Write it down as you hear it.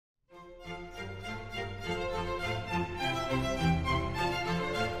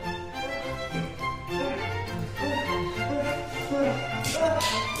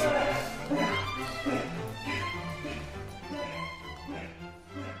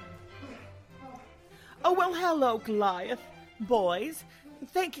Oh, well, hello, Goliath. Boys,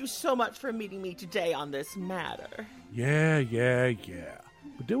 thank you so much for meeting me today on this matter. Yeah.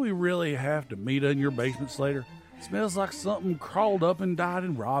 But do we really have to meet in your basement, Slater? It smells like something crawled up and died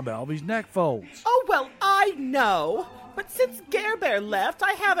in Rob Albie's neck folds. Oh, well, I know. But since Gare Bear left,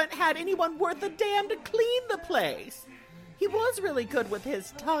 I haven't had anyone worth a damn to clean the place. He was really good with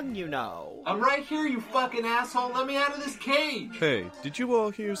his tongue, you know. I'm right here, you fucking asshole. Let me out of this cage. Hey, did you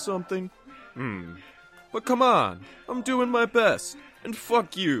all hear something? But come on, I'm doing my best. And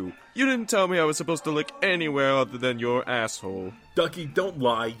fuck you. You didn't tell me I was supposed to lick anywhere other than your asshole. Ducky, don't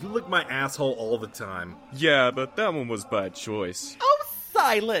lie. You lick my asshole all the time. Yeah, but that one was by choice. Oh,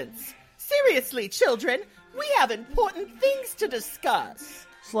 silence! Seriously, children, we have important things to discuss.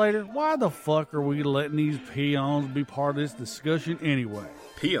 Slater, why the fuck are we letting these peons be part of this discussion anyway?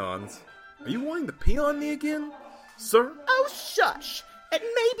 Peons? Are you wanting to pee on me again, sir? Oh, shush! And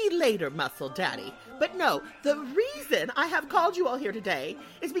maybe later, Muscle Daddy. But no, the reason I have called you all here today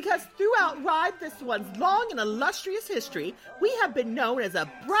is because throughout Ride This One's long and illustrious history, we have been known as a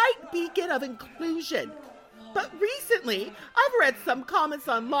bright beacon of inclusion. But recently, I've read some comments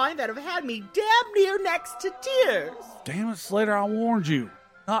online that have had me damn near next to tears. Damn it, Slater, I warned you.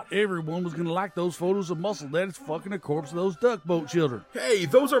 Not everyone was gonna like those photos of Muscle Daddy's fucking a corpse of those duck boat children. Hey,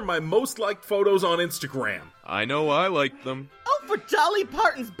 those are my most liked photos on Instagram. I know I like them. Oh, for Dolly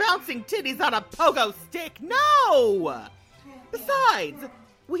Parton's bouncing titties on a pogo stick, no! Besides,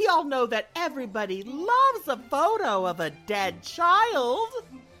 we all know that everybody loves a photo of a dead child.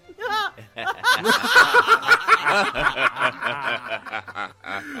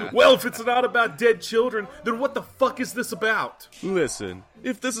 Well, if it's not about dead children, then what the fuck is this about? Listen,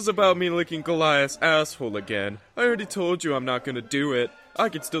 if this is about me licking Goliath's asshole again, I already told you I'm not gonna do it. I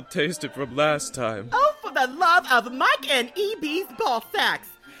can still taste it from last time. Oh, for the love of Mike and EB's ball sacks.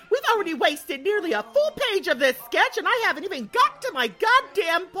 We've already wasted nearly a full page of this sketch, and I haven't even got to my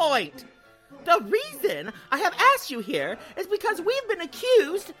goddamn point. The reason I have asked you here is because we've been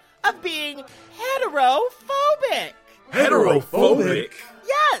accused of being heterophobic. Heterophobic?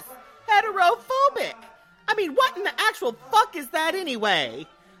 Yes, heterophobic. I mean, what in the actual fuck is that anyway?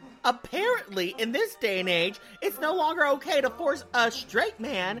 Apparently, in this day and age, it's no longer okay to force a straight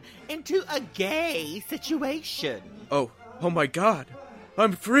man into a gay situation. Oh my god.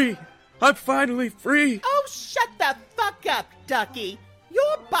 I'm free. I'm finally free. Oh, shut the fuck up, Ducky.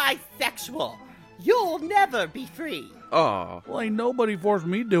 You're bisexual. You'll never be free. Aw. Well, ain't nobody forced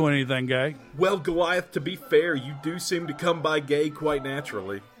me to do anything gay. Well, Goliath, to be fair, you do seem to come by gay quite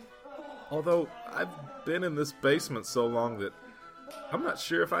naturally. Although, I've been in this basement so long that I'm not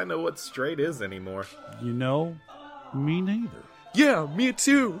sure if I know what straight is anymore. You know, me neither. Yeah, me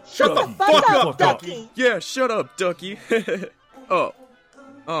too. Shut the fuck up, Ducky! Yeah, shut up, Ducky. Oh.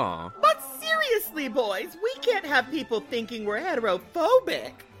 Aw. But seriously, boys, we can't have people thinking we're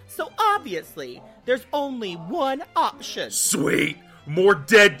heterophobic. So obviously, there's only one option. Sweet! More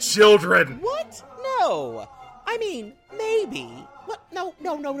dead children! What? No. I mean, maybe. What? No.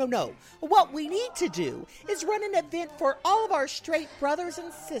 What we need to do is run an event for all of our straight brothers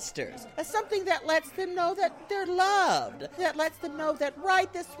and sisters. Something that lets them know that they're loved. That lets them know that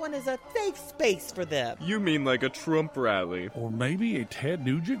Ride This One is a safe space for them. You mean like a Trump rally? Or maybe a Ted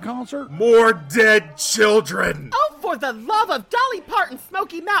Nugent concert? More dead children! Oh, for the love of Dolly Parton,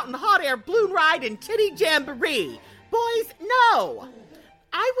 Smoky Mountain, Hot Air Balloon Ride, and Titty Jamboree. Boys, no.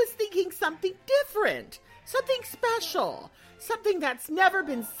 I was thinking something different. Something special. Something that's never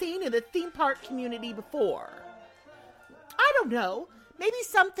been seen in the theme park community before. I don't know. Maybe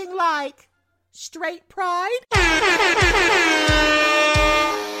something like straight pride?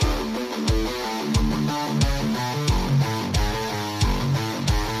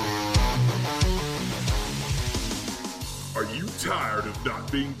 Are you tired of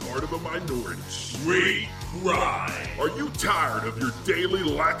not being part of a minority? Straight pride. Are you tired of your daily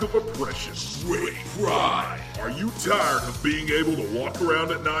lack of oppression? Straight pride. Are you tired of being able to walk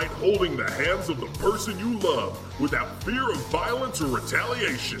around at night holding the hands of the person you love without fear of violence or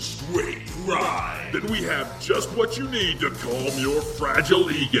retaliation? Straight pride. Then we have just what you need to calm your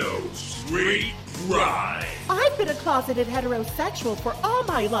fragile ego. Straight pride. I've been a closeted heterosexual for all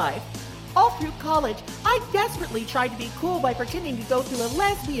my life. All through college, I desperately tried to be cool by pretending to go through a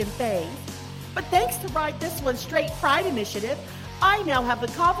lesbian phase. But thanks to Ride This One Straight Pride initiative, I now have the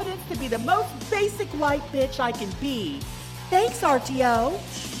confidence to be the most basic white bitch I can be. Thanks, RTO.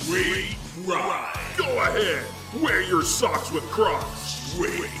 Straight pride. Go ahead. Wear your socks with Crocs.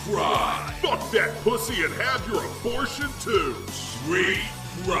 Straight pride. Fuck that pussy and have your abortion too. Straight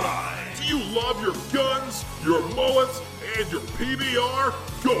pride. Do you love your guns, your mullets, and your PBR,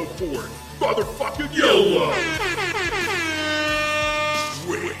 go for it. Motherfucking YOLO!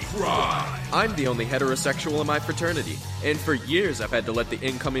 Straight Pride. I'm the only heterosexual in my fraternity, and for years I've had to let the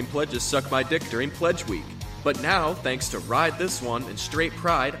incoming pledges suck my dick during Pledge Week. But now, thanks to Ride This One and Straight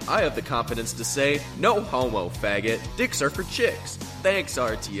Pride, I have the confidence to say, no homo, faggot. Dicks are for chicks. Thanks,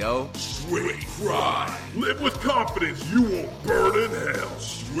 RTO. Straight Pride. Live with confidence you won't burn in hell.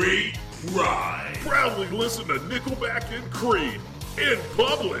 Straight Pride. Proudly listen to Nickelback and Creed in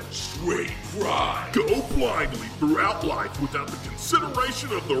public. Straight Pride. Go blindly throughout life without the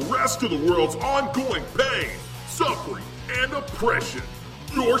consideration of the rest of the world's ongoing pain, suffering, and oppression.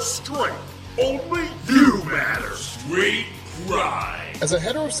 You're straight. Only you matter. Straight Pride. As a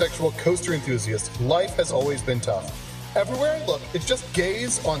heterosexual coaster enthusiast, life has always been tough. Everywhere I look, it's just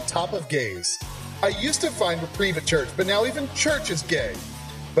gays on top of gays. I used to find reprieve at church, but now even church is gay.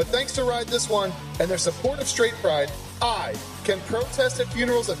 But thanks to Ride This One and their support of Straight Pride, I can protest at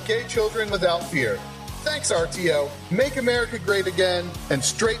funerals of gay children without fear. Thanks, RTO. Make America great again, and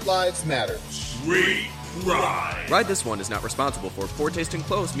straight lives matter. Straight Pride. Ride This One is not responsible for poor taste in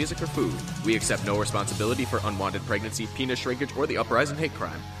clothes, music, or food. We accept no responsibility for unwanted pregnancy, penis shrinkage, or the uprising hate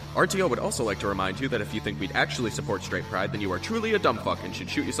crime. RTO would also like to remind you that if you think we'd actually support Straight Pride, then you are truly a dumb fuck and should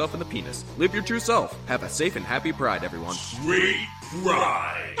shoot yourself in the penis. Live your true self. Have a safe and happy Pride, everyone. Straight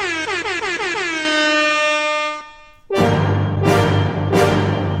Pride.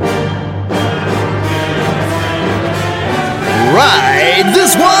 Ride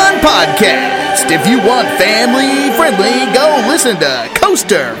This One podcast. If you want family friendly, go listen to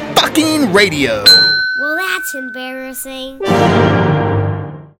Coaster fucking Radio. Well, that's embarrassing.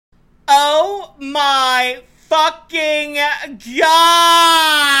 Oh my fucking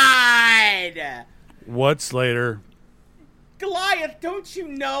God! What, Slater? Goliath, don't you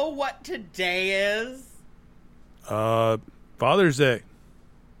know what today is? Father's Day.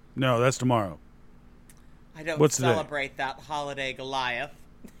 No, that's tomorrow. I don't What's today? celebrate that holiday, Goliath.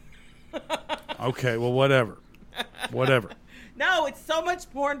 Okay, well, whatever. Whatever. No, it's so much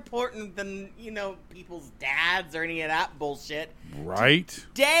more important than, people's dads or any of that bullshit. Right?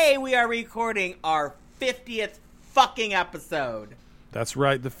 Today we are recording our 50th fucking episode. That's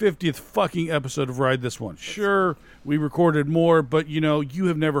right. The 50th fucking episode of Ride This One. Sure, we recorded more, but, you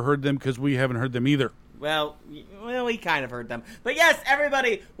have never heard them because we haven't heard them either. Well, we kind of heard them. But yes,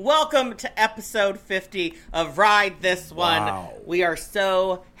 everybody, welcome to episode 50 of Ride This One. Wow. We are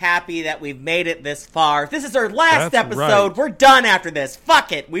so happy that we've made it this far. This is our last That's episode. right. We're done after this.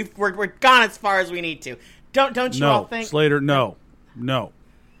 Fuck it. We're gone as far as we need to. Don't you all think? Slater, no.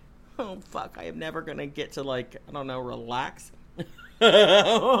 Oh, fuck. I am never going to get to, relax.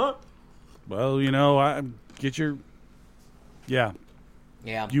 Well, I get your... Yeah.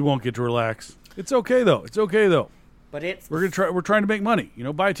 Yeah. You won't get to relax. It's okay, though. But it's... We're trying to make money.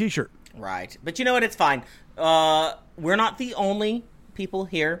 Buy a t-shirt. Right. But you know what? It's fine. We're not the only people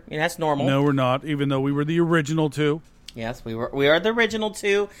here. That's normal. No, we're not, even though we were the original two. Yes, we are the original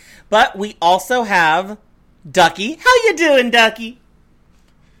two. But we also have Ducky. How you doing, Ducky?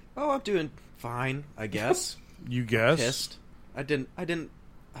 Oh, I'm doing fine, I guess. You guess? Pissed. I didn't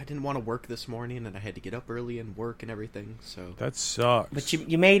want to work this morning, and I had to get up early and work and everything. So that sucks. But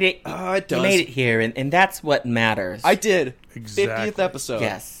you made it. It does. You made it here, and that's what matters. I did. Exactly. 50th episode.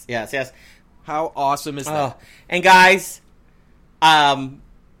 Yes. How awesome is that? And guys, the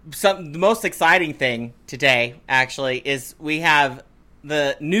most exciting thing today actually is we have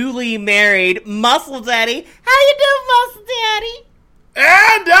the newly married Muscle Daddy. How you doing, Muscle Daddy?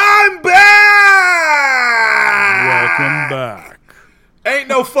 And I'm back! Welcome back. Ain't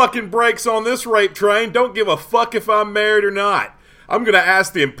no fucking brakes on this rape train. Don't give a fuck if I'm married or not. I'm gonna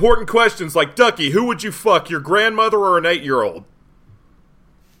ask the important questions like, Ducky, who would you fuck, your grandmother or an 8-year-old?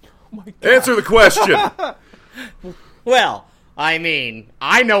 Oh my God. Answer the question. Well, I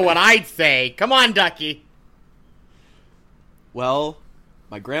know what I'd say. Come on, Ducky. Well,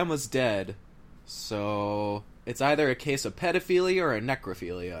 my grandma's dead, so it's either a case of pedophilia or a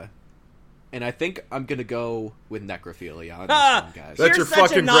necrophilia. And I think I'm going to go with necrophilia on this one, guys. That's your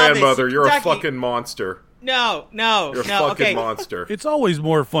fucking grandmother. You're Ducky. a fucking monster. No. You're a fucking okay. monster. It's always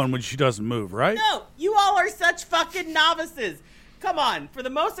more fun when she doesn't move, right? No, you all are such fucking novices. Come on, for the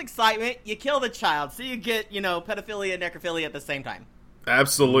most excitement, you kill the child, so you get, pedophilia and necrophilia at the same time.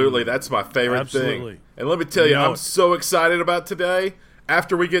 Absolutely, that's my favorite Absolutely. thing. And let me tell you, I'm so excited about today.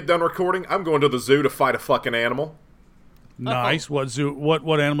 After we get done recording, I'm going to the zoo to fight a fucking animal. Nice. What zoo?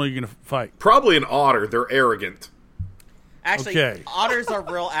 What animal are you going to fight? Probably an otter. They're arrogant. Actually, Okay. otters are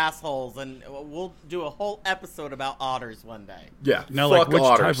real assholes, and we'll do a whole episode about otters one day. Yeah, Now, fuck like, which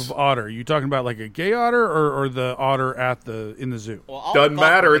otters. type of otter? Are you talking about like a gay otter or the otter in the zoo? Well, I'll Doesn't fuck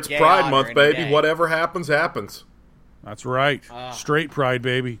matter. with a It's gay Pride otter Month, any baby. day. Whatever happens, happens. That's right. Straight pride,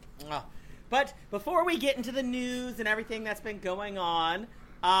 baby. But before we get into the news and everything that's been going on,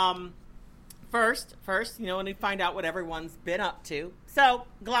 first, when we find out what everyone's been up to. So,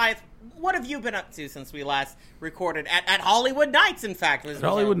 Goliath, what have you been up to since we last recorded at Hollywood Nights? In fact, At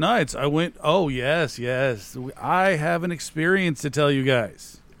Hollywood Nights, I went. Oh yes. I have an experience to tell you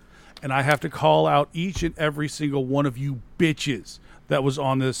guys, and I have to call out each and every single one of you bitches that was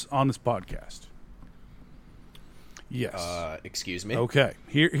on this podcast. Yes. Excuse me. Okay.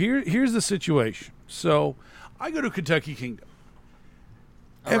 Here's the situation. So, I go to Kentucky Kingdom.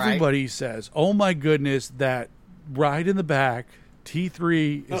 All right. Everybody says, "Oh my goodness, that ride in the back,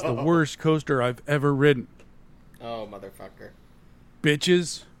 T3 is the worst coaster I've ever ridden." Oh, motherfucker.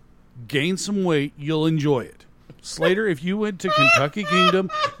 Bitches, gain some weight, you'll enjoy it. Slater, if you went to Kentucky Kingdom,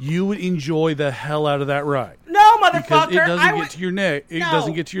 you would enjoy the hell out of that ride. No, motherfucker. Because it doesn't get to your neck. It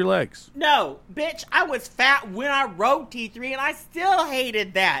doesn't get to your legs. No, bitch, I was fat when I rode T3, and I still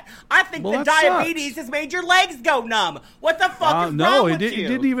hated that. I think Well, the that diabetes has made your legs go numb. What the fuck is No, wrong it with didn't. you? It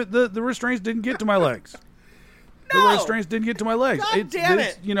didn't even. The restraints didn't get to my legs. No. The restraints didn't get to my legs. God damn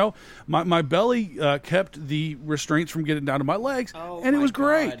it. You know, my belly kept the restraints from getting down to my legs, and it was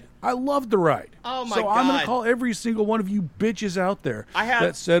great. God. I loved the ride. Oh, my So I'm going God. to call every single one of you bitches out there have-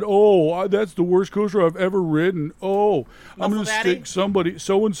 that said, "Oh, that's the worst coaster I've ever ridden." Oh, I'm going to Daddy? stick somebody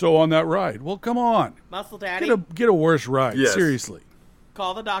so and so on that ride. Well, come on, Muscle Daddy, get a worse ride. Yes. Seriously.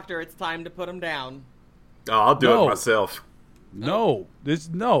 call the doctor. It's time to put him down. Oh, I'll do No. it myself. I'm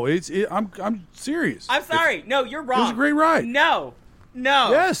serious. I'm sorry. No, you're wrong. It was a great ride. No.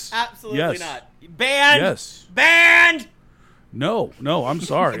 Yes. Absolutely Yes. not. Banned. Yes. Banned. No, I'm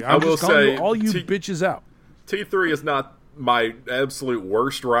sorry. I I'm will just calling say, all you bitches out. T3 is not my absolute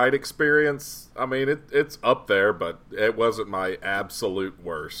worst ride experience. I mean, it's up there, but it wasn't my absolute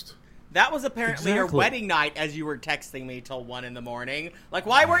worst. That was apparently your Exactly. wedding night as you were texting me till 1 a.m. Like,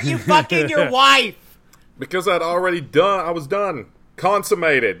 why weren't you fucking your wife? Because I was done.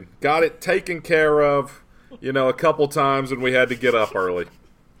 Consummated. Got it taken care of, a couple times, and we had to get up early.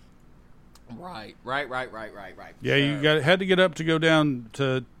 Right. Yeah, you had to get up to go down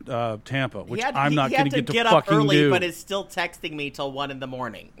to Tampa, which I'm not going to to get up fucking early, do. but is still texting me till 1 a.m.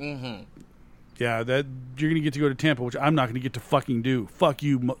 Mm-hmm. Yeah, that you're going to get to go to Tampa, which I'm not going to get to fucking do. Fuck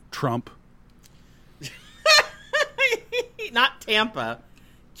you, Trump. Not Tampa.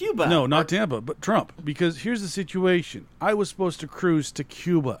 Cuba. No, not Tampa, but Trump. Because here's the situation. I was supposed to cruise to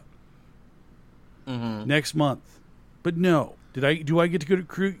Cuba next month. But no. Do I get to go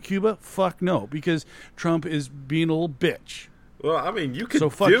to Cuba? Fuck no. Because Trump is being a little bitch. Well, I mean, you could So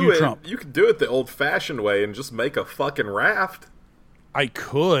fuck do you, it. Trump. You could do it the old-fashioned way and just make a fucking raft. I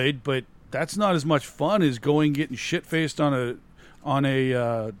could, but that's not as much fun as going getting shit-faced on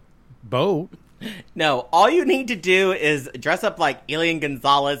a boat. No, all you need to do is dress up like Elian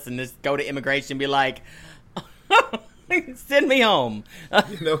Gonzalez and just go to immigration and be like, send me home.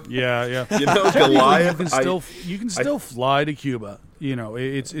 Yeah. Goliath. You can still fly to Cuba.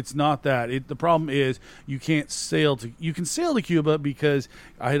 It's not that. The problem is you can't sail to. You can sail to Cuba because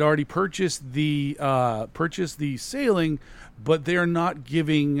I had already purchased the sailing, but they're not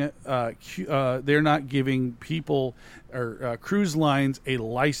giving people or cruise lines a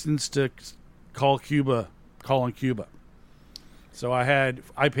license to call on Cuba. So I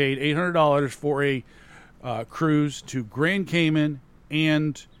paid $800 for a cruise to Grand Cayman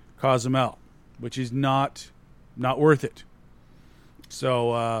and Cozumel, which is not worth it.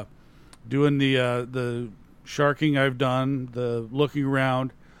 So doing the sharking I've done, the looking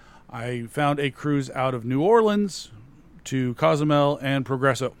around, I found a cruise out of New Orleans to Cozumel and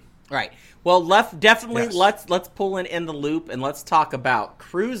Progresso. Right. Well, definitely Yes. let's pull in the loop and let's talk about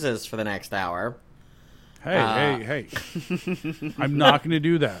cruises for the next hour. Hey. I'm not going to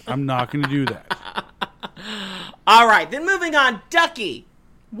do that. All right, then moving on, Ducky.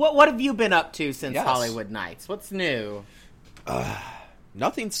 What have you been up to since Yes. Hollywood Nights? What's new?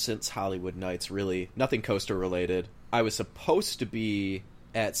 Nothing since Hollywood Nights, really. Nothing coaster related. I was supposed to be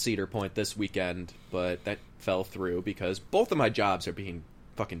at Cedar Point this weekend, but that fell through because both of my jobs are being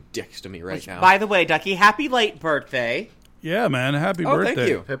fucking dicks to me right now. By the way, Ducky, happy late birthday. Yeah, man. Happy Oh, birthday. thank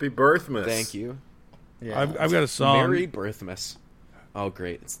you. Happy Birthmas. Thank you. Yeah. I've got a song. Merry Birthmas. Oh,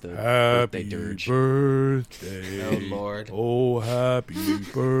 great. It's the Happy birthday dirge. birthday. Oh, Lord. Oh, happy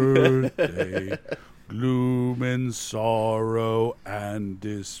birthday. Gloom and sorrow and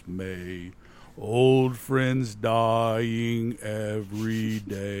dismay. Old friends dying every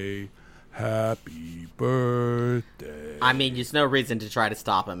day. Happy birthday. I mean, there's no reason to try to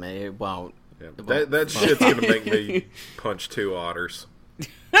stop him. It won't. Yeah, that shit's gonna make me punch 2 otters.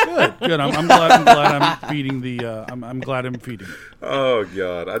 Good. I'm glad I'm feeding the. I'm glad I'm feeding. Oh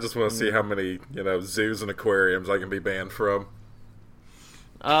God, I just want to see how many zoos and aquariums I can be banned from.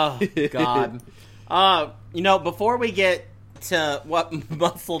 Oh God. Before we get to what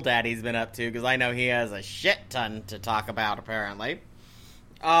Muscle Daddy's been up to, because I know he has a shit ton to talk about apparently.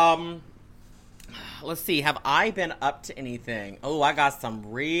 Let's see, have I been up to anything? Oh, I got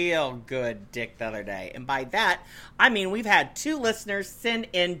some real good dick the other day. And by that, I mean we've had 2 listeners send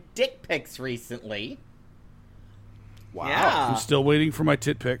in dick pics recently. Wow. Yeah. I'm still waiting for my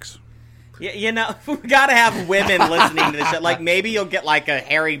tit pics. We gotta have women listening to this shit. Like, maybe you'll get, like, a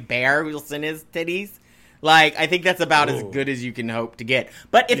hairy bear who'll send his titties. Like, I think that's about as good as you can hope to get.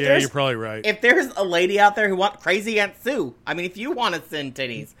 But if you're probably right. If there's a lady out there who wants Crazy Aunt Sue, I mean, if you want to send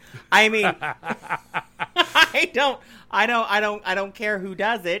titties, I mean, I don't care who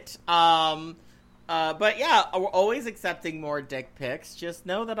does it. But yeah, we're always accepting more dick pics. Just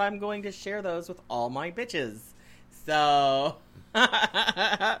know that I'm going to share those with all my bitches. So,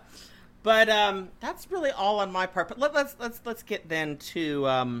 but that's really all on my part. But let's get then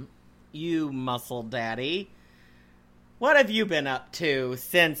to you, Muscle Daddy. What have you been up to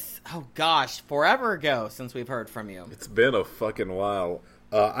since, oh gosh, forever ago since we've heard from you? It's been a fucking while.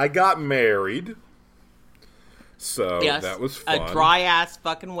 I got married, so yes, that was fun. A dry-ass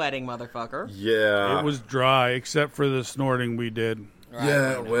fucking wedding, motherfucker. Yeah. It was dry, except for the snorting we did. Right,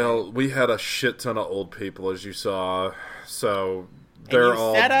 yeah, well, we had a shit ton of old people, as you saw, so... And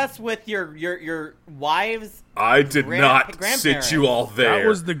you set us with your wives. I did not sit you all there. That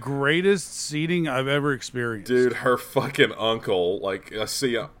was the greatest seating I've ever experienced. Dude, her fucking uncle, like, I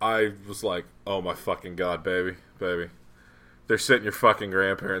was like, oh my fucking God, baby. They're sitting your fucking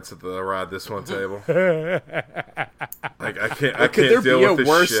grandparents at the ride this one table. Like, I can't deal with this shit. Could there be a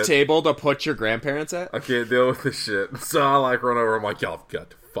worse table to put your grandparents at? I can't deal with this shit. So I, like, run over, I'm like, y'all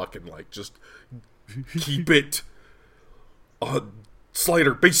got to fucking, like, just keep it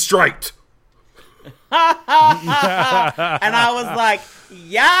Slater, be straight. And I was like,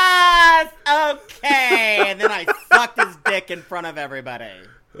 yes, okay. And then I sucked his dick in front of everybody.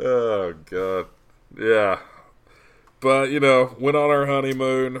 Oh, God. Yeah. But, went on our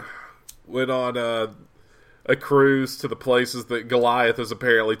honeymoon. Went on a cruise to the places that Goliath is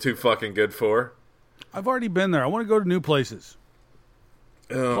apparently too fucking good for. I've already been there. I want to go to new places.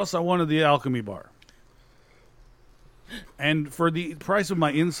 Plus, I wanted the Alchemy Bar. And for the price of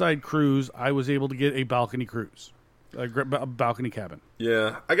my inside cruise, I was able to get a balcony cruise. A balcony cabin.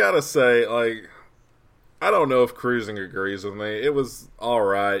 Yeah, I gotta say, like, I don't know if cruising agrees with me. It was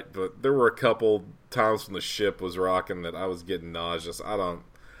alright, but there were a couple times when the ship was rocking that I was getting nauseous. I don't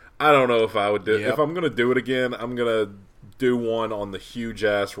know if I would do it. If I'm gonna do it again, I'm gonna do one on the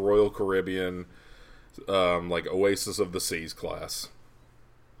huge-ass Royal Caribbean, like, Oasis of the Seas class.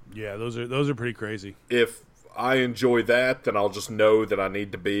 Yeah, those are pretty crazy. If I enjoy that, then I'll just know that I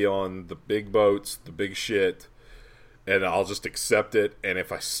need to be on the big boats, the big shit, and I'll just accept it. And if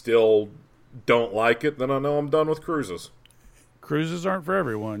I still don't like it, then I know I'm done with cruises. Cruises aren't for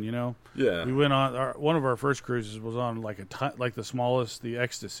everyone, Yeah. We went on one of our first cruises was on like the smallest, the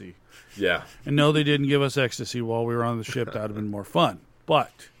Ecstasy. Yeah. And no, they didn't give us Ecstasy while we were on the ship. That would have been more fun,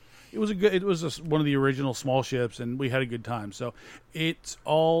 but. It was one of the original small ships, and we had a good time. So it's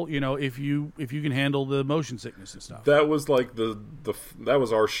all if you can handle the motion sickness and stuff. That was like that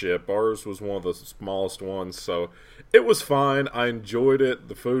was our ship. Ours was one of the smallest ones, so it was fine. I enjoyed it.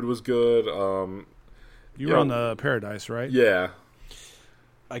 The food was good. You were on the Paradise, right? Yeah.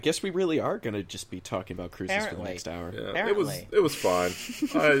 I guess we really are going to just be talking about cruises for the next hour. Yeah, it was fine.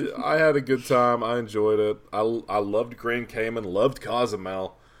 I had a good time. I enjoyed it. I loved Grand Cayman. Loved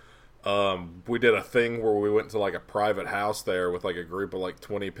Cozumel. We did a thing where we went to like a private house there with like a group of like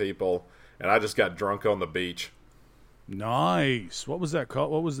 20 people, and I just got drunk on the beach. Nice. What was that called?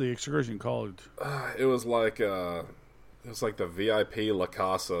 What was the excursion called? It was like the VIP La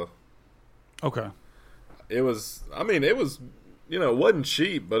Casa. Okay. It was. I mean, it was. It wasn't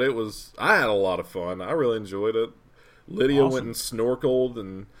cheap, but it was. I had a lot of fun. I really enjoyed it. Lydia went and snorkeled,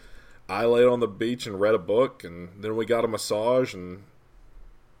 and I laid on the beach and read a book, and then we got a massage and.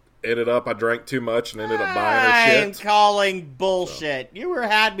 I drank too much and ended up buying her shit. I'm calling bullshit. So. You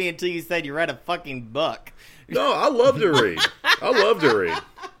had me until you said you read a fucking book. No, I love to read.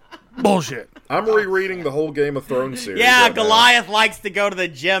 Bullshit. I'm rereading the whole Game of Thrones series. Yeah, right Goliath likes to go to the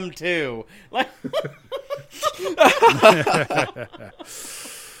gym too.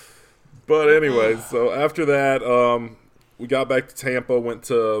 But anyway, so after that, we got back to Tampa, went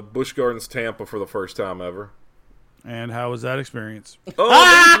to Busch Gardens, Tampa for the first time ever. And how was that experience?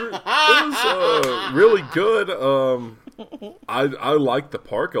 Oh, it was really good. I liked the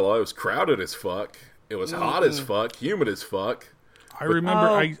park a lot. It was crowded as fuck. It was hot as fuck, humid as fuck. I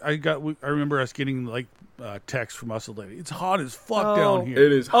remember I remember us getting like text from Muscle Daddy. It's hot as fuck down here.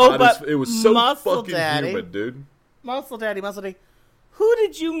 It is hot it was so Muscle fucking Daddy, humid, dude. Muscle Daddy. Who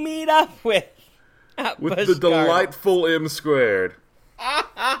did you meet up with? With the delightful M Squared.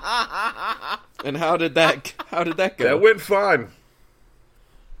 And how did that go? That went fine.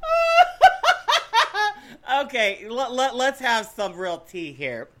 Okay, let's have some real tea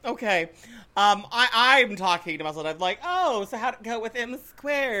here. Okay, I'm talking to Muscle Daddy. I'm like, oh, so how'd it go with M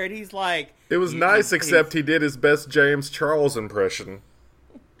Squared? He's like, it was nice, except he did his best James Charles impression.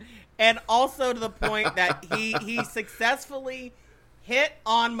 And also to the point that he successfully hit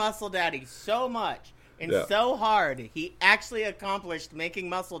on Muscle Daddy so much and so hard, he actually accomplished making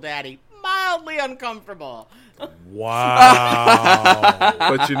Muscle Daddy mildly uncomfortable. Wow.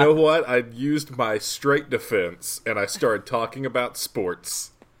 But you know what? I used my straight defense, and I started talking about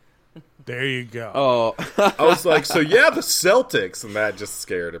sports. There you go. Oh. I was like, so yeah, the Celtics, and that just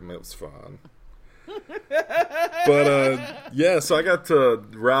scared him. It was fun. But, yeah, so I got to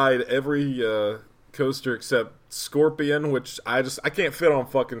ride every coaster except Scorpion, which I can't fit on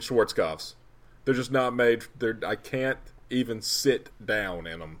fucking Schwarzkopfs. They're just not made. I can't even sit down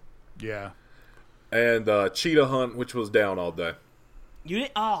in them. Yeah. And Cheetah Hunt, which was down all day. You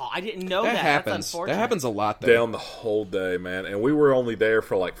didn't? Oh, I didn't know that. Happens. That's unfortunate. That happens a lot there. Down the whole day, man. And we were only there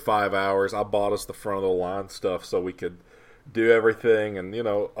for like 5 hours. I bought us the front of the line stuff so we could do everything. And,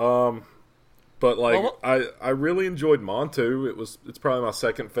 but like, I really enjoyed Montu. It's probably my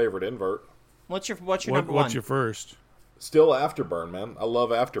second favorite invert. What's your number one? What's your first? Still Afterburn, man. I love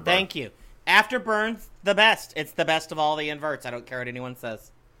Afterburn. Thank you. Afterburn's the best. It's the best of all the inverts. I don't care what anyone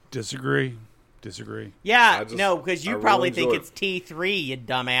says. Disagree. Yeah, no, because you probably think it's T3, you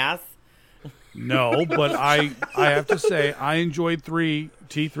dumbass. No, but I have to say I enjoyed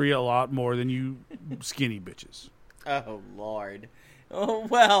T3 a lot more than you skinny bitches. Oh Lord. Oh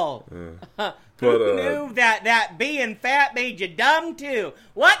well. Who knew that being fat made you dumb too?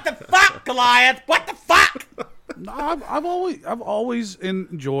 What the fuck, Goliath? What the fuck? No, I've always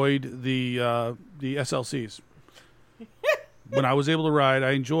enjoyed the SLCs. When I was able to ride,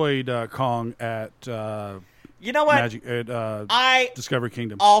 I enjoyed Kong at you know what? Magic at I Discovery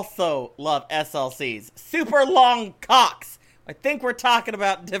Kingdom. Also love SLCs. Super long cocks. I think we're talking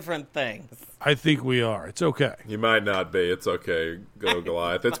about different things. I think we are. It's okay. You might not be. It's okay. Go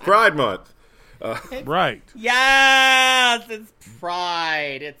Goliath. It's Pride Month. Right. Yes, it's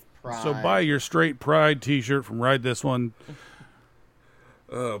Pride. It's Pride. So buy your straight Pride T-shirt from Ride This One.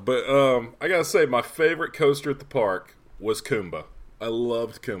 But I gotta say, my favorite coaster at the park was Kumba. I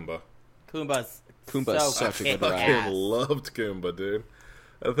loved Kumba. Kumba's such a good ride. I loved Kumba, dude.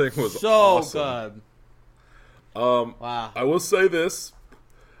 That thing was so awesome. Good. Wow. I will say this.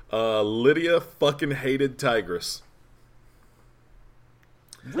 Lydia fucking hated Tigress.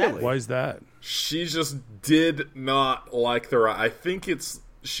 Really? Why is that? She just did not like the ride. I think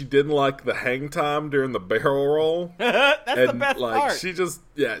she didn't like the hang time during the barrel roll. That's the best part. She just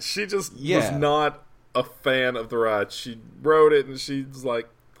was not a fan of the ride. She rode it and she's like,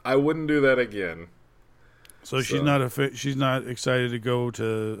 I wouldn't do that again. So she's not excited to go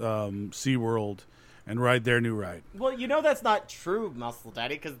to SeaWorld and ride their new ride. Well, that's not true, Muscle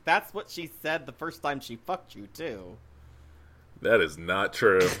Daddy, because that's what she said the first time she fucked you too. That is not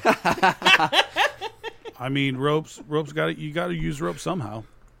true. I mean, ropes got it. You got to use ropes somehow.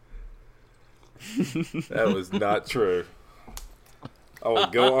 That was not true. I will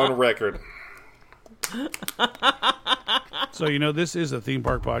go on record. So this is a theme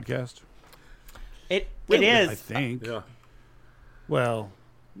park podcast. It is. I think. Yeah. Well,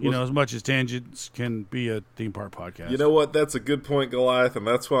 as much as tangents can be a theme park podcast. You know what? That's a good point, Goliath, and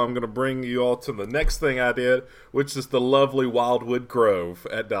that's why I'm going to bring you all to the next thing I did, which is the lovely Wildwood Grove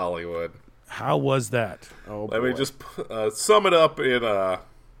at Dollywood. How was that? Oh, Let me just sum it up in 4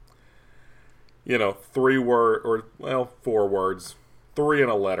 words, 3 in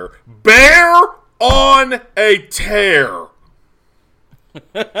a letter. Bear on a tear.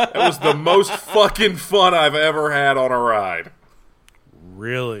 That was the most fucking fun I've ever had on a ride.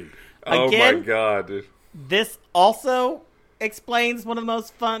 Really? Oh Again, my god, dude. This also explains one of the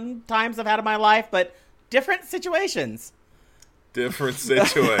most fun times I've had in my life, but different situations. Different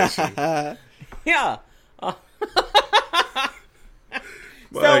situation. Yeah.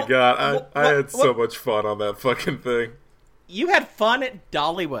 My god, I had so much fun on that fucking thing. You had fun at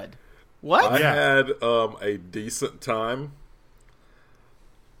Dollywood. What? I had a decent time.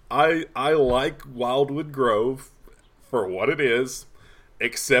 I like Wildwood Grove for what it is,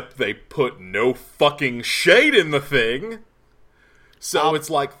 except they put no fucking shade in the thing. So it's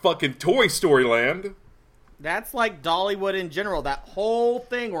like fucking Toy Story Land. That's like Dollywood in general. That whole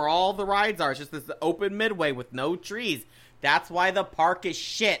thing where all the rides are, it's just this open midway with no trees. That's why the park is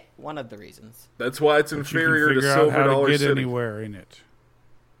shit. One of the reasons. That's why it's inferior to Silver Dollar City. Anywhere in it.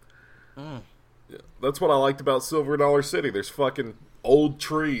 Yeah, that's what I liked about Silver Dollar City. There's fucking old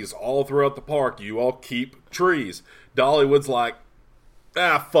trees all throughout the park. You all keep trees. Dollywood's like,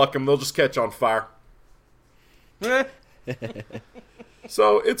 fuck them. They'll just catch on fire.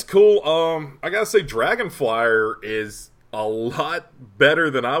 So it's cool. I gotta say, Dragonflyer is a lot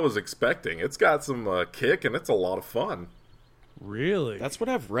better than I was expecting. It's got some kick and it's a lot of fun. Really? That's what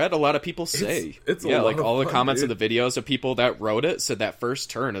I've read a lot of people say. It's yeah, a lot like of all the fun, comments dude. of the videos of people that rode it said that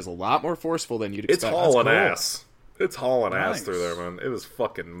first turn is a lot more forceful than you'd It's expect. hauling cool. ass. It's hauling ass Nice. through there, man. It is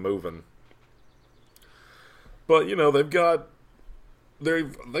fucking moving. But you know they've got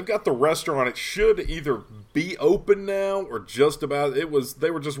the restaurant. It should either be open now or just about. They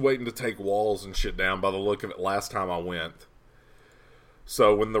were just waiting to take walls and shit down by the look of it last time I went.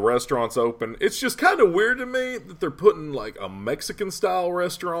 So when the restaurant's open, it's just kind of weird to me that they're putting like a Mexican-style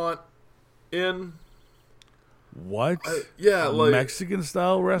restaurant in. What? Yeah, like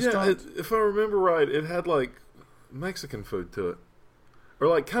Mexican-style restaurant? Yeah, if I remember right, it had like Mexican food to it, or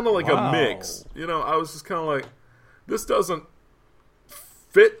like kind of like Wow. a mix. You know, I was just kind of like, this doesn't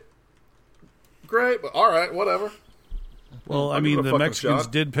fit great, but all right, whatever. Well, I'll I give mean, it a the fucking Mexicans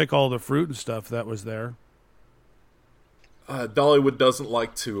shot. did pick all the fruit and stuff that was there. Dollywood doesn't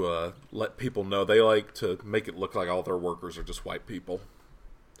like to let people know. They like to make it look like all their workers are just white people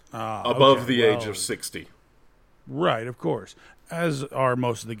above the age of 60. Right, of course. As are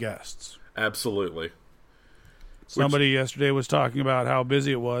most of the guests. Absolutely. Somebody yesterday was talking about how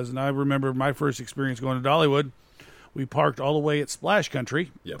busy it was, and I remember my first experience going to Dollywood. We parked all the way at Splash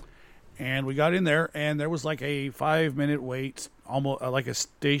Country. Yep. And we got in there, and there was like a 5-minute wait, almost like a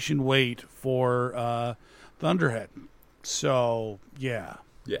station wait for Thunderhead. So, yeah.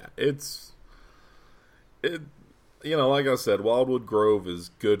 Yeah, you know, like I said, Wildwood Grove is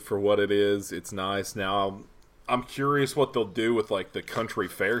good for what it is. It's nice. Now, I'm curious what they'll do with, like, the country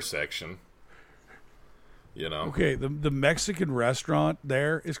fair section. You know? Okay, the Mexican restaurant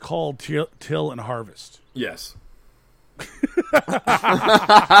there is called Till and Harvest. Yes. They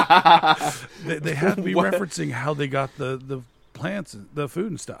have to be referencing how they got the plants, the food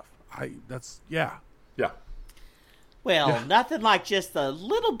and stuff. Yeah. Well, nothing like just a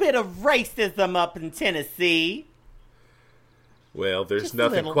little bit of racism up in Tennessee. Well, there's Just a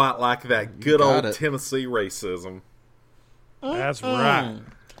nothing little. quite like that good got old it. Tennessee racism. That's right.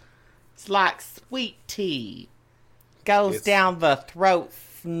 It's like sweet tea. Goes It's- down the throat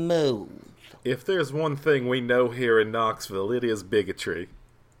smooth. If there's one thing we know here in Knoxville, it is bigotry.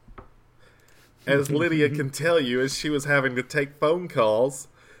 As Lydia can tell you, as she was having to take phone calls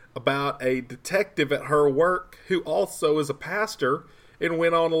about a detective at her work who also is a pastor and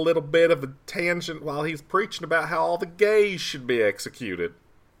went on a little bit of a tangent while he's preaching about how all the gays should be executed.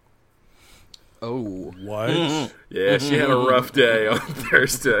 Oh. What? Yeah, she had a rough day on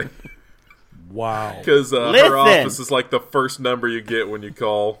Thursday. Wow. Because Listen. her office is like the first number you get when you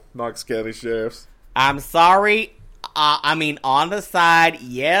call Knox County Sheriff's. I'm sorry. I mean, on the side,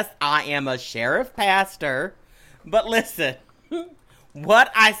 yes, I am a sheriff pastor. But listen,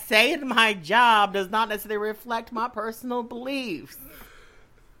 what I say in my job does not necessarily reflect my personal beliefs.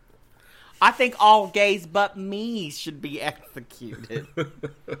 I think all gays but me should be executed. And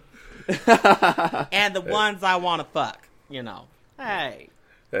the ones I want to fuck, you know. Hey.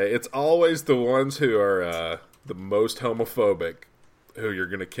 Hey, it's always the ones who are the most homophobic who you're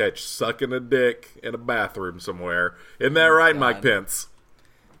going to catch sucking a dick in a bathroom somewhere. Isn't that right, Mike Pence?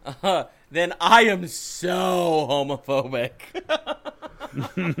 Then I am so homophobic.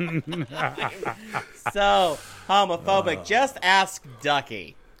 So homophobic. Just ask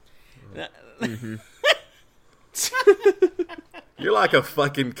Ducky. You're like a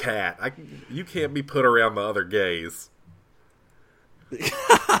fucking cat. You can't be put around the other gays.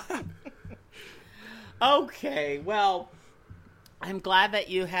 Okay, well, I'm glad that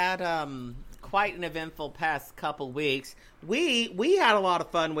you had quite an eventful past couple weeks. We had a lot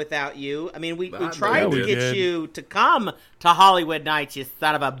of fun without you. I mean, we tried to get you to come to Hollywood Nights, you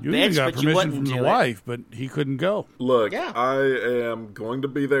son of a You even bitch, got but you permission wouldn't from do the it. wife, but he couldn't go. Look, Yeah. I am going to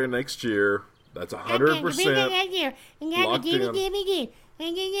be there next year. That's 100% locked in.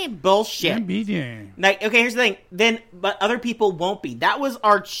 Bullshit. Like, okay, here's the thing. But other people won't be. That was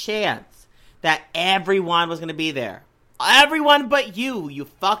our chance that everyone was going to be there. Everyone but you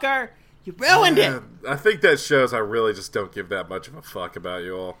fucker. You ruined it. I think that shows I really just don't give that much of a fuck about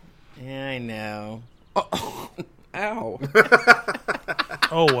you all. Yeah, I know. Ow.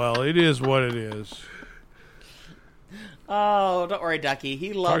 Oh, well, it is what it is. Oh, don't worry, Ducky.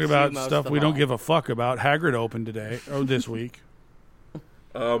 He loves Talking about you most stuff of we all. don't give a fuck about. Haggard opened today, or this week.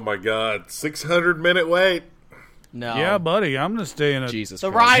 Oh my god, 600-minute wait. No. Yeah, buddy, I'm going to stay in a Jesus The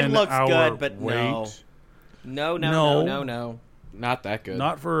Christ. ride looks 10-hour good, but wait. no. No. Not that good.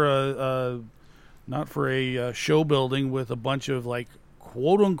 Not for a show building with a bunch of like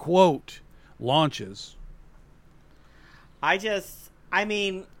quote unquote launches. I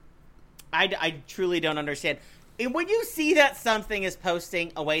truly don't understand. And when you see that something is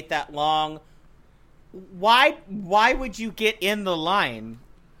posting a wait that long, why would you get in the line?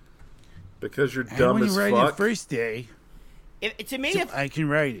 Because you're dumb as write fuck. it first day. To me, So I can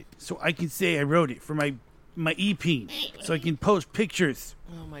write it. So I can say I wrote it for my EP. So I can post pictures.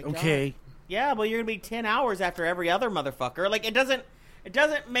 Oh my god. Okay. Yeah, but you're gonna be 10 hours after every other motherfucker. Like it doesn't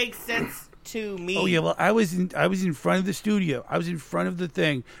make sense to me. Oh yeah, well I was in front of the studio. I was in front of the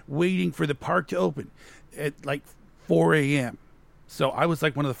thing waiting for the park to open at like 4 a.m. So I was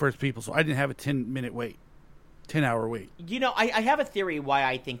like one of the first people, so I didn't have a 10-minute wait. 10-hour wait. You know, I have a theory why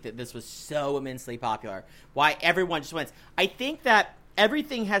I think that this was so immensely popular. Why everyone just went. I think that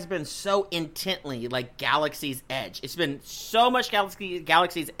everything has been so intently like Galaxy's Edge. It's been so much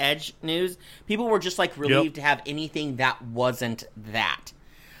Galaxy's Edge news. People were just like relieved to have anything that wasn't that.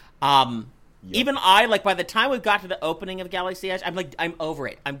 Even I, like, by the time we got to the opening of Galaxy Edge, I'm over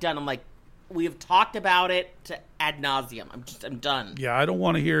it. I'm done. I'm like, we have talked about it to ad nauseum. I'm done. Yeah, I don't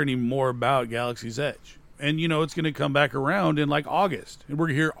want to hear any more about Galaxy's Edge. And, you know, it's going to come back around in, like, August. And we're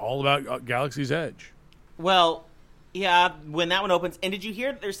going to hear all about Galaxy's Edge. Well, yeah, when that one opens. And did you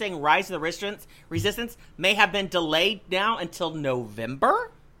hear they're saying Rise of the Resistance may have been delayed now until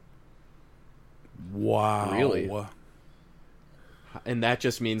November? Wow. Really? And that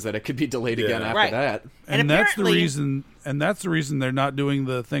just means that it could be delayed again after that. And that's the reason. And that's the reason they're not doing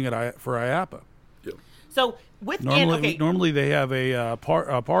the thing for IAPA. So normally they have a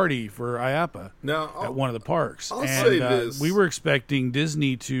party for IAPA at one of the parks. I'll say this. We were expecting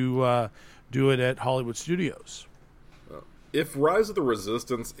Disney to do it at Hollywood Studios. If Rise of the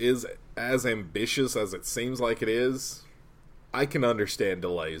Resistance is as ambitious as it seems like it is, I can understand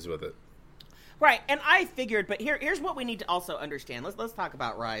delays with it. Right, and I figured, but here's what we need to also understand. Let's talk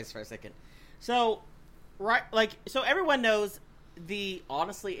about Rise for a second. So, so everyone knows the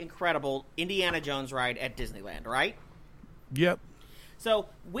honestly incredible Indiana Jones ride at Disneyland, right? Yep. So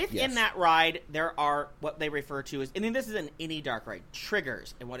within that ride, there are what they refer to as, and then this is any dark ride,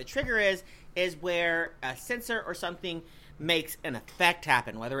 triggers. And what a trigger is where a sensor or something makes an effect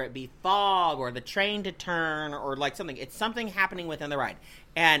happen, whether it be fog or the train to turn or like something. It's something happening within the ride,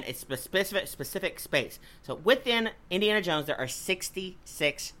 and it's a specific space. So within Indiana Jones, there are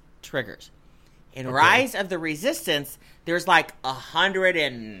 66 triggers. In Rise of the Resistance, there's like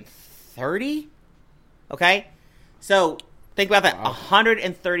 130. Okay, so think about that.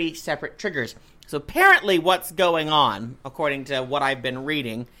 130 separate triggers. So apparently, what's going on, according to what I've been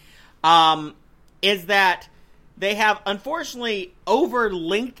reading, is that they have unfortunately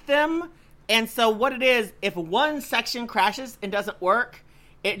overlinked them. And so what it is, if one section crashes and doesn't work,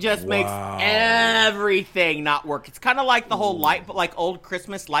 it just makes everything not work. It's kind of like the whole old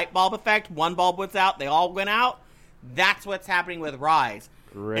Christmas light bulb effect. One bulb was out, they all went out. That's what's happening with Rise.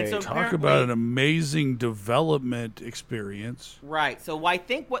 Right. So talk about an amazing development experience. Right. So I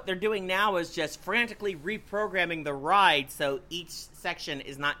think what they're doing now is just frantically reprogramming the ride so each section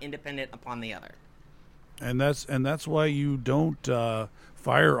is not independent upon the other. And that's why you don't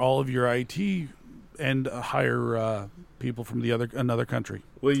fire all of your IT and hire people from another country.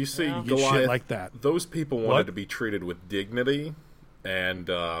 Well, you see, Get Goliath, shit like that. Those people wanted to be treated with dignity and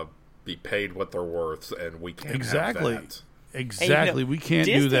be paid what they're worth, and we can't have that. Exactly. We can't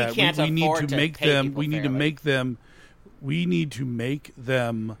Disney do that. Can't we need afford to make pay them. people We need to fairly. make them. We need to make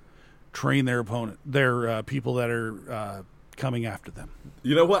them train their opponent, their people that are coming after them.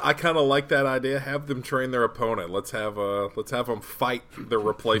 You know what? I kind of like that idea. Have them train their opponent. Let's have them fight their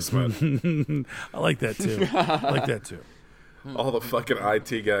replacement. I like that too. All the fucking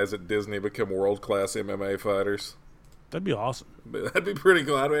IT guys at Disney become world-class MMA fighters. That'd be awesome. That'd be pretty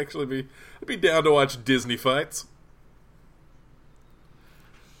cool. I'd be down to watch Disney fights.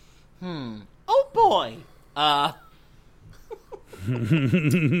 Oh boy.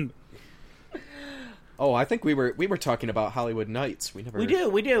 Oh, I think we were talking about Hollywood Nights. We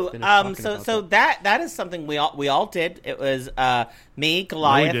do. So that is something we all did. It was me,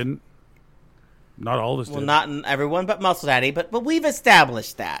 Goliath. No, we didn't. Not all of us did. Well, not everyone, but Muscle Daddy. But we've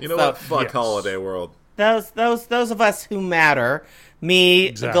established that. You know what? Fuck Holiday World. Those of us who matter.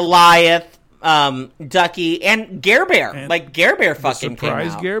 Me, Goliath, Ducky, and Gare Bear. And Gare Bear fucking came out.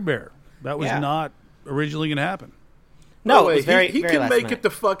 Surprise Gare Bear. That was not originally going to happen. No, it was very he very can make minute. it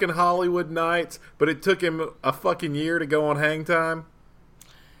to fucking Hollywood Nights, but it took him a fucking year to go on Hang Time.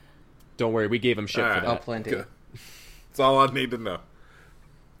 Don't worry, we gave him shit for that. Oh, plenty. Good. That's all I need to know.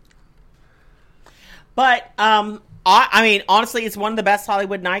 But I mean, honestly, it's one of the best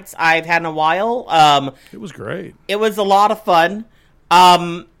Hollywood Nights I've had in a while. It was great. It was a lot of fun.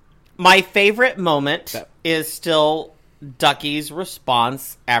 My favorite moment is still Ducky's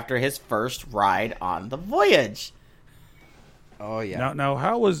response after his first ride on the voyage. Oh yeah. Now,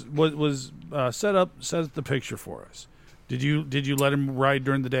 how was set up the picture for us? Did you let him ride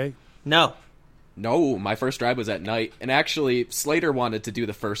during the day? No, my first ride was at night, and actually Slater wanted to do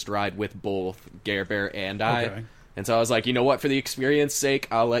the first ride with both Gare Bear and I. Okay. And so I was like, you know what, for the experience sake,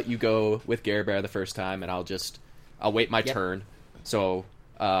 I'll let you go with Gare Bear the first time, and I'll wait my turn. So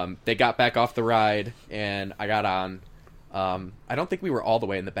they got back off the ride, and I got on. I don't think we were all the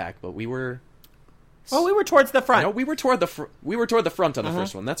way in the back, but we were. Well, we were towards the front. No, we were toward the front on the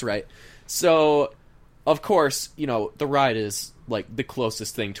first one. That's right. So, of course, the ride is like the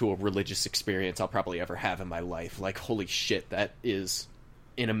closest thing to a religious experience I'll probably ever have in my life. Like, holy shit, that is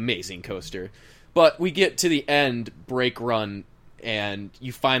an amazing coaster. But we get to the end, brake run, and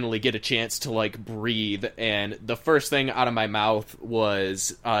you finally get a chance to, like, breathe, and the first thing out of my mouth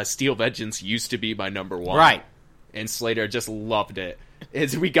was, Steel Vengeance used to be my number one. Right. And Slater just loved it.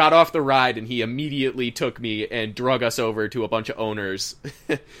 As we got off the ride, and he immediately took me and drug us over to a bunch of owners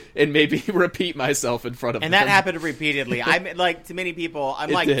and made me repeat myself in front of them. And that happened repeatedly. I'm like, to many people,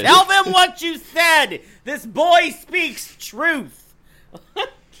 I'm like, did. tell them what you said! This boy speaks truth!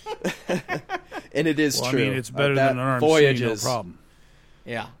 And it is true. I mean, it's better than an armed voyage no problem.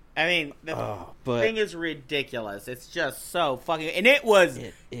 Yeah. I mean, the thing is ridiculous. It's just so fucking... And it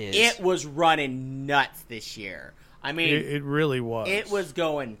was running nuts this year. I mean... It really was. It was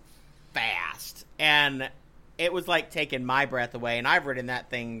going fast. And it was like taking my breath away. And I've ridden that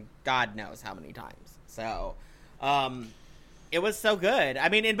thing God knows how many times. So, it was so good. I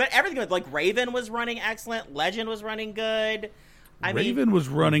mean, but everything was... Like, Raven was running excellent. Legend was running good. Raven was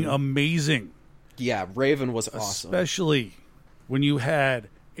running amazing. Yeah, Raven was awesome. Especially when you had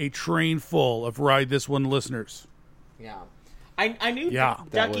a train full of Ride This One listeners. Yeah. I knew Yeah.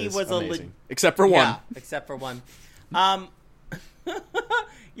 Ducky was amazing. Except for one. Yeah, except for one. Yeah,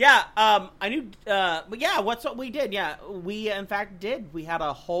 I knew, but yeah, what we did. Yeah, we in fact did. We had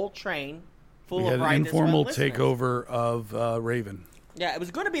a whole train full of Ride This One informal listeners. takeover of Raven. Yeah, it was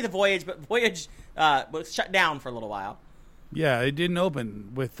going to be the Voyage, but Voyage was shut down for a little while. Yeah, it didn't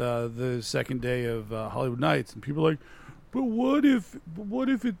open with the second day of Hollywood Nights, and people are like, but what if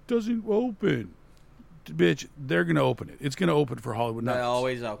it doesn't open? Bitch, they're going to open it. It's going to open for Hollywood Nights. They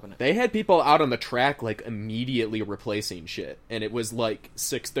always open it. They had people out on the track, like, immediately replacing shit, and it was, like,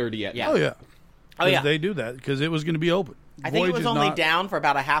 6:30 at night. Oh, yeah. Oh, yeah. They do that, because it was going to be open. I think it Voyage was is only not- down for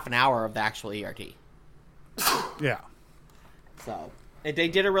about a half an hour of the actual ERT. Yeah. So they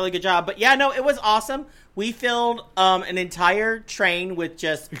did a really good job. But yeah, no, it was awesome. We filled an entire train with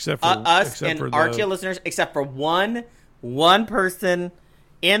just Except for- us except and for the- RTO listeners, except for one person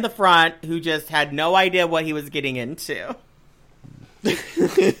in the front who just had no idea what he was getting into.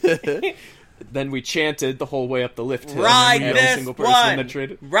 Then we chanted the whole way up the lift hill. Ride Every this single person that one.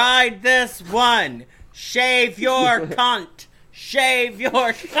 traded. Ride this one. Shave your cunt. Shave your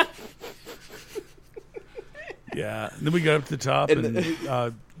cunt. Yeah. And then we got up to the top and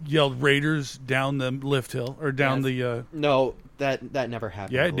yelled Raiders down the lift hill, or down the... No, that never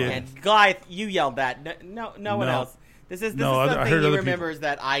happened. Yeah, it did. And Goliath, you yelled that. No one else. This is No, I something heard he other remembers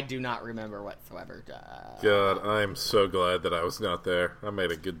that I do not remember whatsoever. God, I'm so glad that I was not there. I made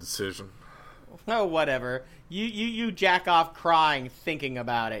a good decision. Oh, whatever. You jack off crying thinking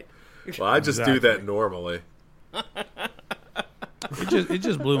about it. Well, I just do that normally. It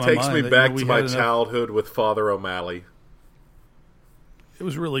just blew my Takes mind. me that, back we to had my enough- childhood with Father O'Malley. It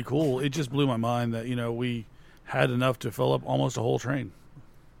was really cool. It just blew my mind that, we had enough to fill up almost a whole train.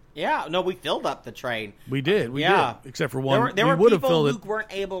 Yeah, no, we filled up the train. We did. We did. Except for one. There we were would have people filled who it. weren't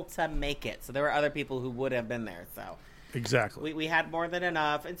able to make it, so there were other people who would have been there. So Exactly. we had more than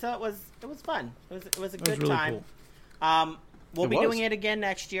enough, and so it was fun. It was a good really time. cool. We'll It be was. doing it again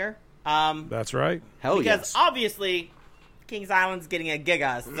next year. That's right. Hell because yes. obviously Kings Island's getting a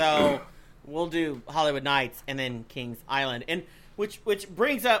giga, so we'll do Hollywood Nights and then Kings Island, and which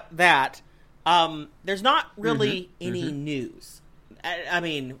brings up that there's not really any news. I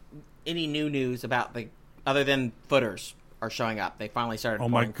mean, any new news about other than footers are showing up. They finally started. Oh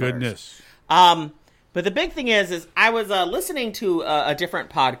my goodness! But the big thing is I was listening to a different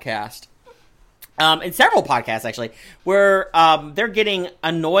podcast. And several podcasts, actually, where they're getting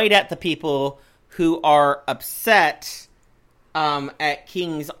annoyed at the people who are upset at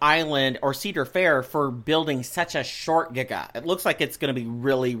Kings Island or Cedar Fair for building such a short giga. It looks like it's going to be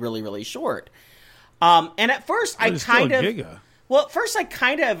really, really, really short. And at first, I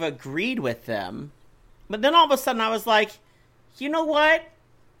kind of agreed with them. But then all of a sudden, I was like, you know what?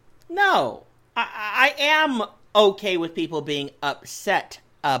 No. I am okay with people being upset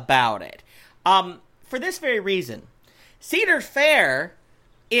about it. For this very reason, Cedar Fair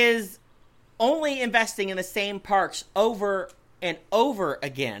is only investing in the same parks over and over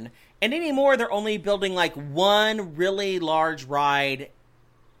again. And anymore, they're only building like one really large ride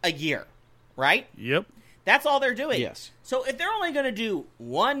a year, right? Yep. That's all they're doing. Yes. So if they're only going to do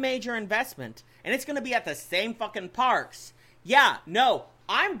one major investment and it's going to be at the same fucking parks,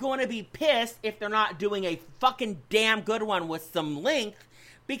 I'm going to be pissed if they're not doing a fucking damn good one with some length.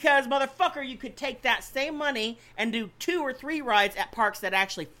 Because, motherfucker, you could take that same money and do 2 or 3 rides at parks that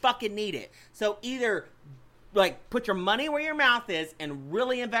actually fucking need it. So either, put your money where your mouth is and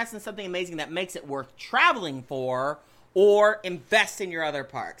really invest in something amazing that makes it worth traveling for, or invest in your other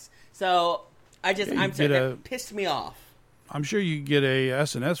parks. So, that pissed me off. I'm sure you could get a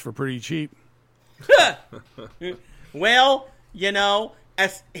S&S for pretty cheap. Well,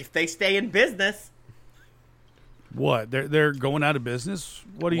 if they stay in business... What? They're going out of business?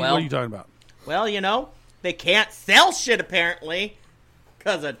 What are you talking about? Well, they can't sell shit apparently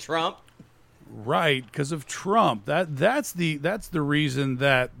because of Trump. Right, because of Trump. That's the reason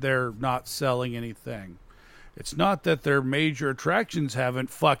that they're not selling anything. It's not that their major attractions haven't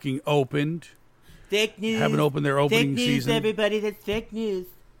fucking opened. Fake news. Haven't opened their opening season. Fake news, season. Everybody, that's fake news.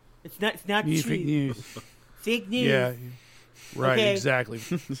 It's not true. Fake news. Fake news. Yeah. Right, okay. Exactly.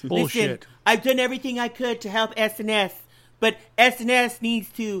 Bullshit. Listen, I've done everything I could to help S&S, but S&S needs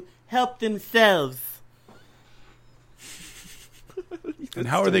to help themselves. And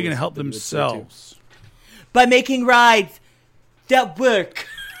how are they going to help themselves? By making rides that work.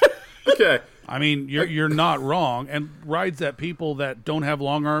 Okay. I mean, you're not wrong. And rides that people that don't have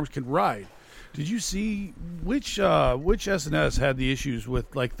long arms can ride. Did you see which S&S had the issues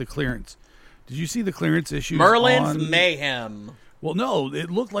with the clearance? Did you see the clearance issues? Merlin's Mayhem. Well, no,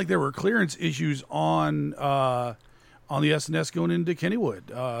 it looked like there were clearance issues on the S&S going into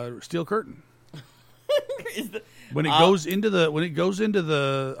Kennywood, Steel Curtain. When it goes into the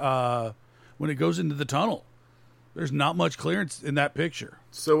tunnel, there's not much clearance in that picture.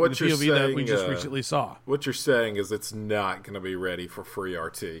 So what you're POV saying that we just recently saw. What you're saying is it's not going to be ready for free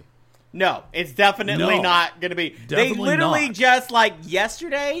RT. No, it's definitely not going to be. They literally just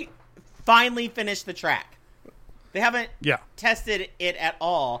yesterday finally finished the track. They haven't tested it at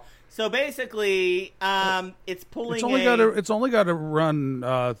all. So basically, it's pulling. It's only got to run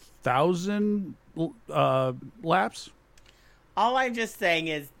 1,000 laps. All I'm just saying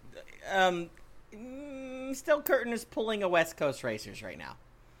is, Steel Curtain is pulling a West Coast Racers right now.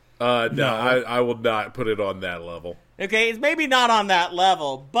 No, I will not put it on that level. Okay, it's maybe not on that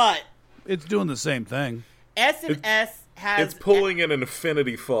level, but it's doing the same thing. S&S has. It's pulling in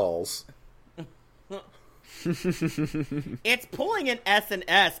Infinity Falls. It's pulling in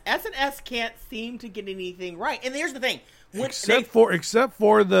S&S. S&S can't seem to get anything right. And here's the thing: except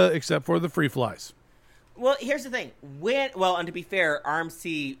for the free flies. Well, here's the thing. And to be fair,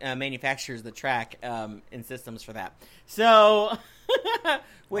 RMC manufactures the track and systems for that. So,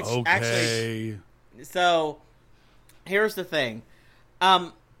 so here's the thing.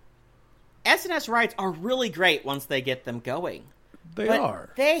 S&S rides are really great once they get them going. They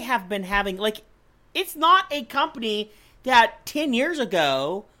are. They have been having it's not a company that 10 years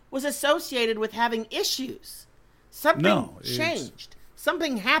ago was associated with having issues. Something changed.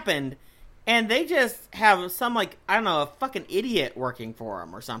 Something happened, and they just have some, a fucking idiot working for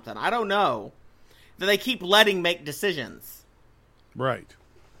them or something. I don't know. That they keep letting make decisions. Right.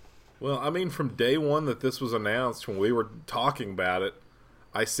 Well, I mean, from day one that this was announced, when we were talking about it,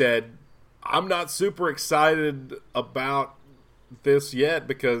 I said, I'm not super excited about this yet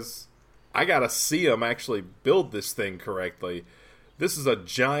because I gotta see them actually build this thing correctly. This is a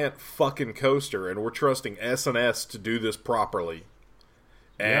giant fucking coaster, and we're trusting S&S to do this properly.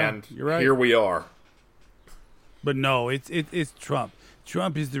 And you're right. Here we are. But no, it's Trump.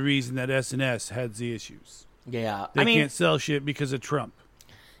 Trump is the reason that S&S had the issues. Yeah, they can't sell shit because of Trump.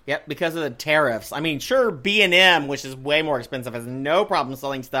 Yep, because of the tariffs. I mean, sure, B&M, which is way more expensive, has no problem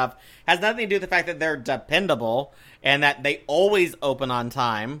selling stuff. Has nothing to do with the fact that they're dependable and that they always open on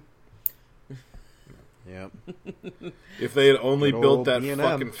time. Yep. If they had only Good built old that B&M.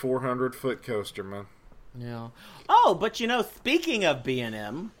 fucking 400-foot coaster, man. Yeah. Oh, but speaking of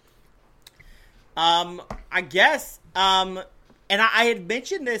B&M, I guess, and I had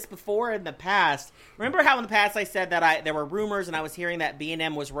mentioned this before in the past. Remember how in the past I said that there were rumors and I was hearing that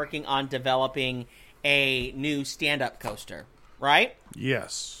B&M was working on developing a new stand-up coaster, right?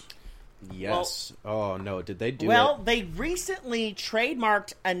 Yes. Yes. Oh, no. Did they do it? Well, they recently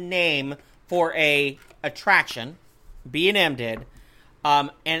trademarked a name for a attraction. B&M did. And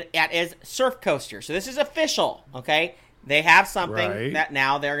that is Surf Coaster. So this is official, okay? They have something that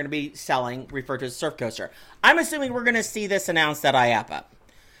now they're going to be selling, referred to as Surf Coaster. I'm assuming we're going to see this announced at IAPA.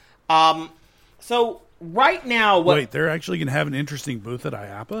 So right now... Wait, they're actually going to have an interesting booth at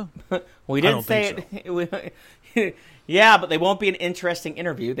IAPA? We didn't say it. Yeah, but they won't be an interesting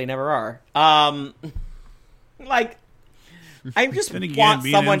interview. They never are. I just want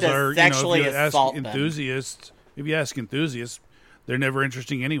someone to sexually assault them. If you ask enthusiasts, they're never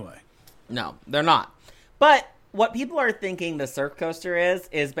interesting anyway. No, they're not. But what people are thinking the Surf Coaster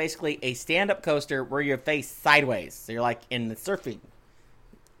is basically a stand-up coaster where you're faced sideways. So you're like in the surfing.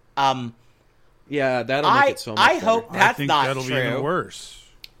 Yeah, that'll make it so much I better. hope that's not that'll true. be even worse.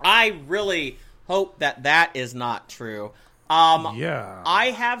 I really hope that is not true. Yeah.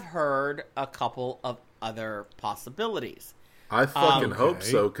 I have heard a couple of other possibilities. I fucking hope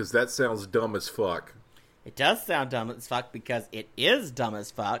so, because that sounds dumb as fuck. It does sound dumb as fuck because it is dumb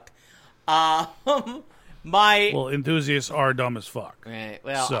as fuck. Well, enthusiasts are dumb as fuck. Right,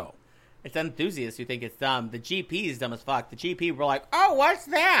 well, so it's enthusiasts who think it's dumb. The GP is dumb as fuck. The GP were like, "Oh, what's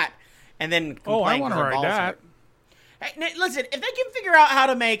that?" And then I want to ride that. Hey, listen, if they can figure out how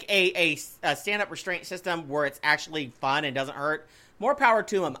to make a stand-up restraint system where it's actually fun and doesn't hurt, more power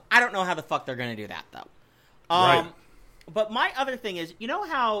to them. I don't know how the fuck they're going to do that though. Right. But my other thing is, you know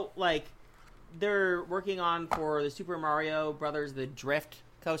how they're working on for the Super Mario Brothers the drift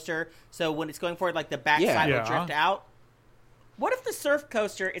coaster. So when it's going forward, the backside will drift out. What if the Surf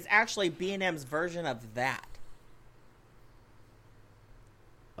Coaster is actually B&M's version of that?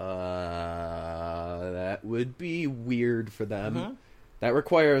 That would be weird for them. Mm-hmm. That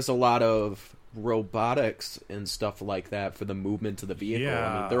requires a lot of robotics and stuff like that for the movement of the vehicle. Yeah.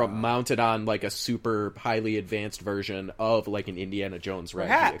 I mean, they're mounted on a super highly advanced version of an Indiana Jones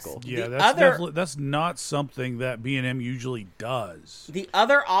ride vehicle. Yeah, that's not something that B&M usually does. The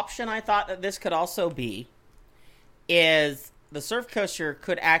other option I thought that this could also be is the Surf Coaster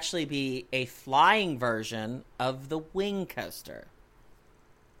could actually be a flying version of the Wing Coaster.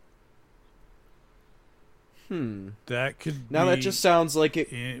 That could now be that just sounds like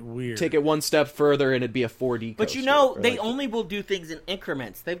it weird. Take it one step further and it'd be a 4D coaster. But they only will do things in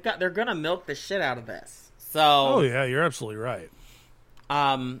increments. They're gonna milk the shit out of this. So oh yeah, you're absolutely right.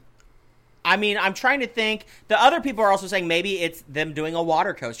 I mean, I'm trying to think. The other people are also saying maybe it's them doing a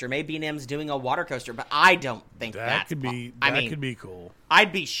water coaster. Maybe B&M's doing a water coaster, but I don't think that could be cool.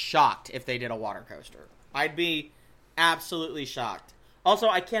 I'd be shocked if they did a water coaster. I'd be absolutely shocked. Also,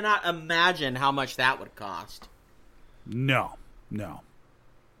 I cannot imagine how much that would cost. No. That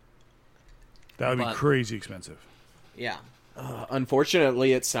would be crazy expensive. Yeah.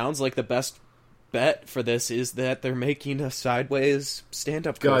 Unfortunately, it sounds like the best bet for this is that they're making a sideways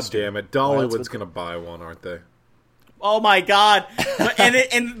stand-up coaster. God damn it. Dollywood's going to buy one, aren't they? Oh, my God. But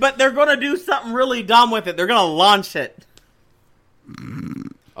they're going to do something really dumb with it. They're going to launch it.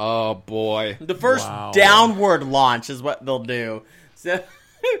 Oh, boy. The first downward launch is what they'll do. So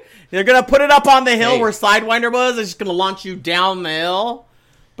they're going to put it up on the hill where Sidewinder was. It's just going to launch you down the hill.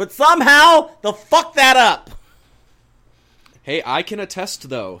 But somehow, they'll fuck that up. Hey, I can attest,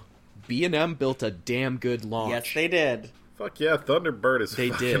 though. B&M built a damn good launch. Yes, they did. Fuck yeah, Thunderbird is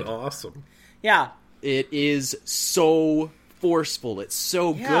fucking awesome. Yeah. It is so forceful. It's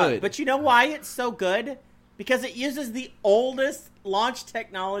so good. But you know why it's so good? Because it uses the oldest launch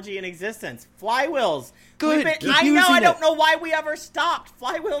technology in existence. Flywheels. Good. I don't know why we ever stopped.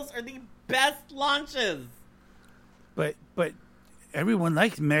 Flywheels are the best launches. But everyone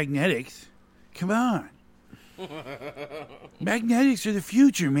likes magnetics. Come on. Magnetics are the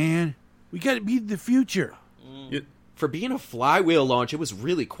future, man. We got to be the future. For being a flywheel launch, it was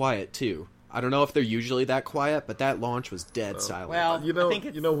really quiet, too. I don't know if they're usually that quiet, but that launch was dead silent. Well, you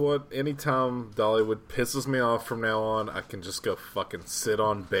know what? Anytime Dollywood pisses me off from now on, I can just go fucking sit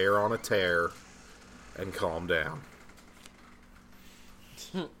on Bear on a Tear and calm down.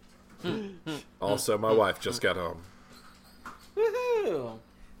 Also, my wife just got home. Woohoo!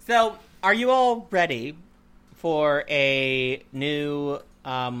 So, are you all ready for a new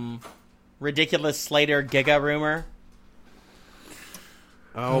ridiculous Slater Giga rumor?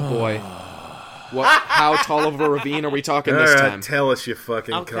 Oh boy. How tall of a ravine are we talking this time? Tell us, you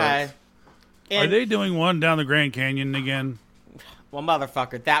fucking Okay. cunt. Are they doing one down the Grand Canyon again? Well,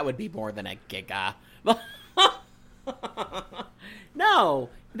 motherfucker, that would be more than a giga. No,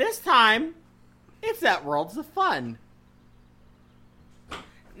 this time, it's at Worlds of Fun.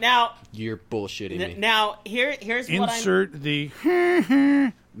 Now, You're bullshitting me. Now, here's what I'm... Insert the...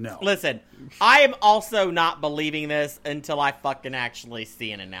 No. Listen, I am also not believing this until I fucking actually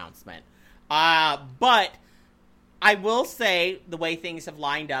see an announcement. But I will say the way things have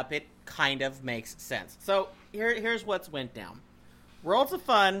lined up, it kind of makes sense. So here's what's went down. Worlds of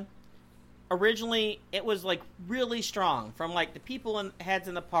Fun, originally it was like really strong from like the people and heads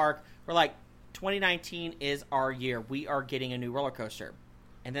in the park were like 2019 is our year. We are getting a new roller coaster.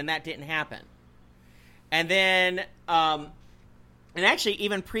 And then that didn't happen. And then and actually,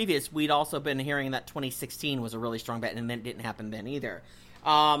 even previous, we'd also been hearing that 2016 was a really strong bet, and then it didn't happen then either.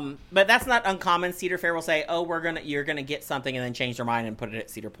 But that's not uncommon. Cedar Fair will say, "Oh, you're gonna get something," and then change their mind and put it at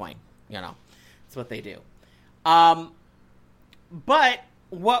Cedar Point. You know, that's what they do. But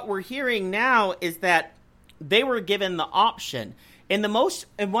what we're hearing now is that they were given the option in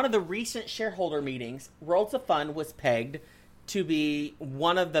one of the recent shareholder meetings. Worlds of Fun was pegged to be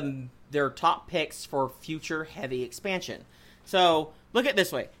one of their top picks for future heavy expansion. So, look at it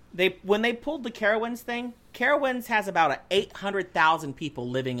this way. When they pulled the Carowinds thing, Carowinds has about 800,000 people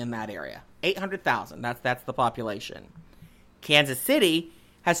living in that area. 800,000. That's the population. Kansas City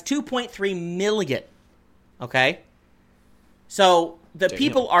has 2.3 million. Okay? So, the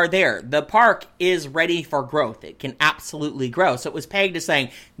people are there. The park is ready for growth. It can absolutely grow. So, it was pegged as saying,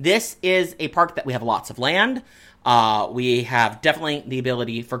 this is a park that we have lots of land. We have definitely the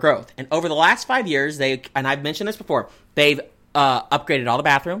ability for growth. And over the last 5 years, and I've mentioned this before, they've upgraded all the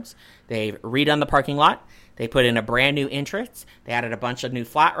bathrooms. They've redone the parking lot. They put in a brand new entrance. They added a bunch of new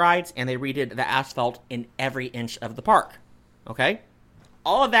flat rides, and they redid the asphalt in every inch of the park. Okay?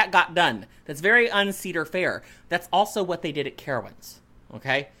 All of that got done. That's very un-Cedar Fair. That's also what they did at Carowinds.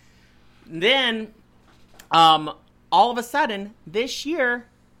 Okay? Then, all of a sudden, this year,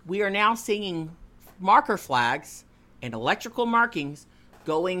 we are now seeing marker flags and electrical markings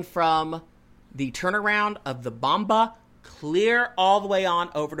going from the turnaround of the Bomba clear all the way on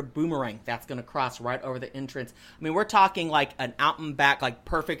over to Boomerang. That's going to cross right over the entrance. I mean, we're talking like an out and back, like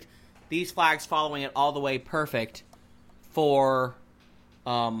perfect, these flags following it all the way perfect for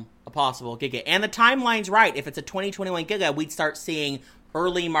a possible Giga. And the timeline's right. If it's a 2021 Giga, we'd start seeing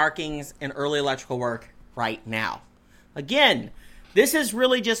early markings and early electrical work right now. Again, this is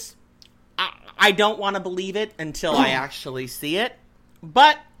really just, I don't want to believe it until I actually see it.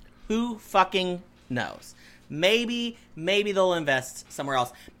 But who fucking knows? Maybe they'll invest somewhere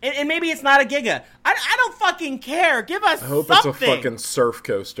else. And maybe it's not a Giga. I don't fucking care. Give us something. I hope it's a fucking surf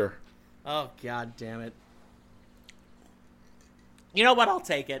coaster. Oh, god damn it. You know what? I'll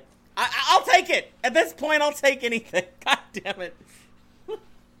take it. I'll take it. At this point, I'll take anything. God damn it.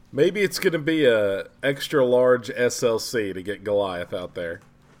 Maybe it's going to be a extra large SLC to get Goliath out there.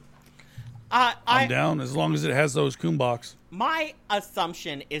 I'm down as long as it has those Kumbaks. My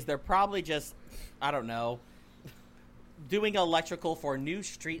assumption is they're probably just, I don't know, doing electrical for new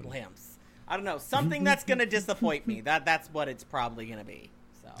street lamps. I don't know, something that's going to disappoint me. That's what it's probably going to be.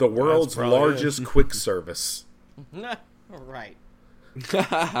 So. The world's largest quick service. Right.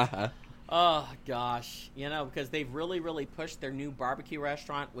 Oh, gosh. You know, because they've really, really pushed their new barbecue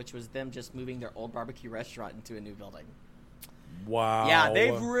restaurant, which was them just moving their old barbecue restaurant into a new building. Wow. Yeah,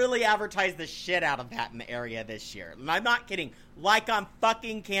 they've really advertised the shit out of that in the area this year. And I'm not kidding. Like on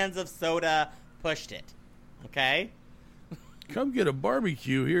fucking cans of soda pushed it. Okay? Come get a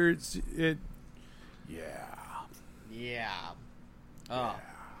barbecue here. Yeah. Oh.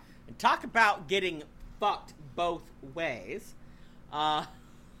 And talk about getting fucked both ways. Oh,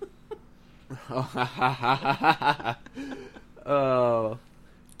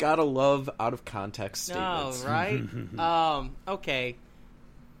 gotta love out of context statements. No, right? Okay.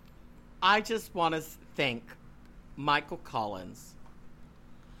 I just want to thank Michael Collins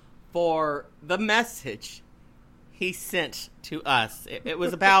for the message he sent to us. It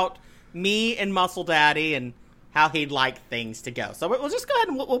was about me and Muscle Daddy and how he'd like things to go. So we'll just go ahead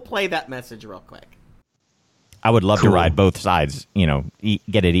and we'll play that message real quick. I would love to ride both sides, you know,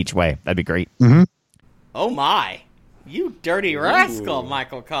 get it each way. That'd be great. Mm-hmm. Oh, my. You dirty rascal,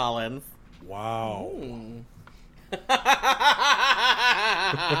 Michael Collins. Wow.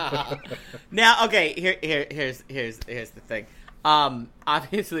 Now, okay, here's the thing.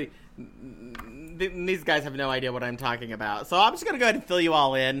 Obviously, these guys have no idea what I'm talking about. So I'm just going to go ahead and fill you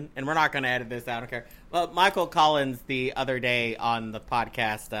all in, and we're not going to edit this out. I don't care. Well, Michael Collins the other day on the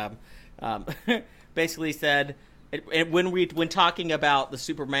podcast basically said, when talking about the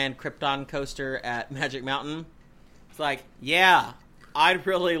Superman Krypton coaster at Magic Mountain, it's like, yeah, I'd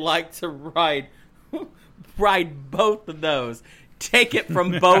really like to ride both of those. Take it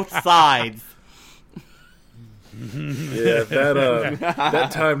from both sides. Yeah, that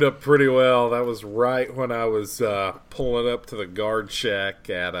timed up pretty well. That was right when I was pulling up to the guard shack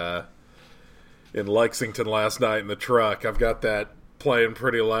in Lexington last night in the truck. I've got that playing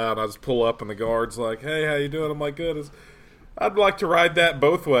pretty loud. I just pull up and the guard's like, "Hey, how you doing?" I'm like, "Good. I'd like to ride that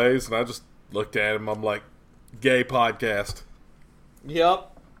both ways." And I just looked at him. I'm like, "Gay podcast."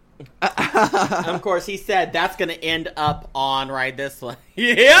 Yep. And of course, he said that's going to end up on Ride This Way.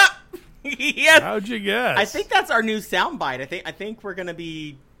 Yep. Yes. How'd you guess? I think that's our new soundbite. I think we're going to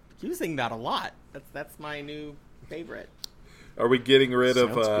be using that a lot. That's my new favorite. Are we getting rid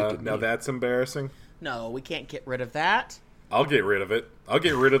of now that's embarrassing? No, we can't get rid of that. I'll get rid of it. I'll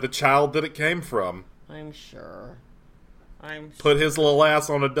get rid of the child that it came from. I'm sure. Put his little ass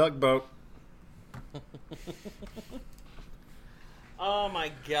on a duck boat. Oh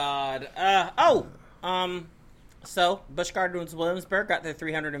my god. So, Busch Gardens Williamsburg got their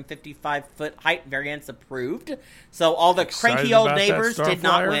 355-foot height variance approved. So all the cranky old neighbors did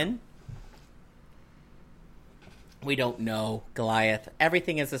not win. We don't know, Goliath.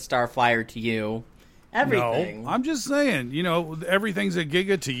 Everything is a star flyer to you. Everything. No, I'm just saying, everything's a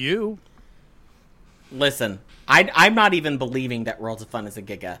giga to you. Listen, I'm not even believing that Worlds of Fun is a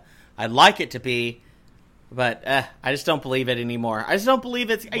giga. I'd like it to be, but I just don't believe it anymore. I just don't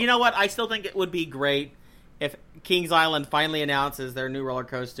believe it's... You know what? I still think it would be great if Kings Island finally announces their new roller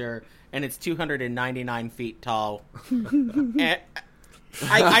coaster and it's 299 feet tall. And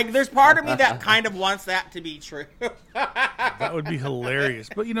there's part of me that kind of wants that to be true. That would be hilarious.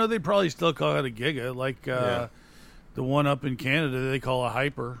 But, they'd probably still call it a giga. Like the one up in Canada they call a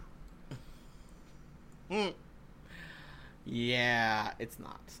hyper. Yeah, it's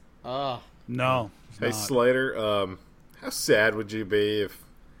not. Ugh. No. Hey, Slater, how sad would you be if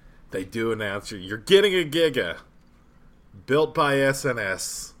they do announce you're getting a giga built by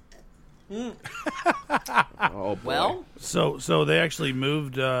SNS? Oh, boy. Well, so they actually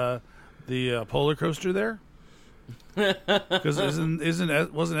moved the polar coaster there? Because wasn't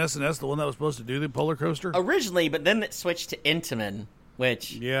SNS the one that was supposed to do the polar coaster originally, but then it switched to Intamin,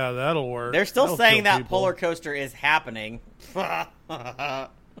 which that'll work. They're still That'll saying that people. polar coaster is happening.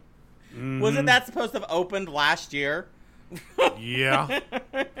 Wasn't that supposed to have opened last year? Yeah.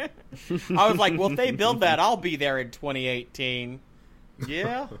 I was like, well, if they build that, I'll be there in 2018.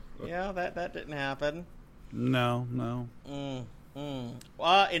 Yeah, that didn't happen. No.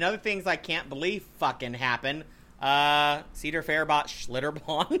 Well, in other things I can't believe fucking happened, Cedar Fair bought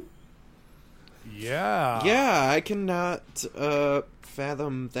Schlitterbahn. Yeah. Yeah, I cannot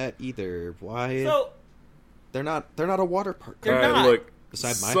fathom that either. Why? So they're not a water park. They're not. Look,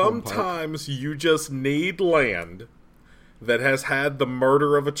 Beside my home park. sometimes you just need land that has had the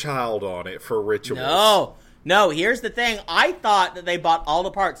murder of a child on it for rituals. No, here's the thing. I thought that they bought all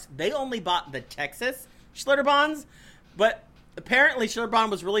the parks. They only bought the Texas Schlitterbahns, but apparently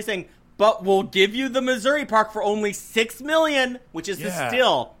Schlitterbahn was really saying, but we'll give you the Missouri park for only $6 million, which is the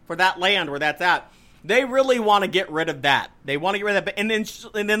steal for that land where that's at. They really want to get rid of that. They want to get rid of that.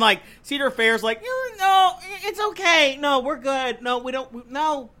 And then like, Cedar Fair's like, no, it's okay. No, we're good. No, we don't.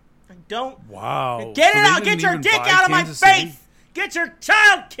 No, I don't. Wow. Get it out. Get your dick out of my face. Get your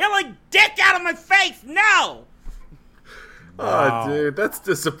child-killing dick out of my face. No. Oh, dude, that's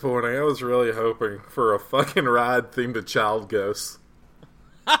disappointing. I was really hoping for a fucking ride themed to child ghosts.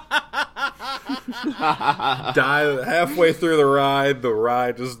 Die halfway through the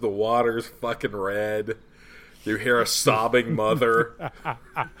ride is the water's fucking red. You hear a sobbing mother.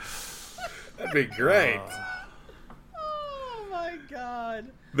 That'd be great. Oh my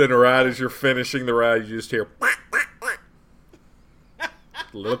god. Then right as you're finishing the ride, you just hear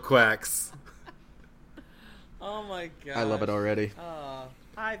little quacks. Oh my god. I love it already.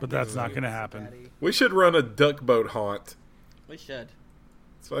 But that's not going to happen. We should run a duck boat haunt. We should.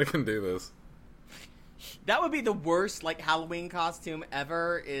 So I can do this. That would be the worst, like, Halloween costume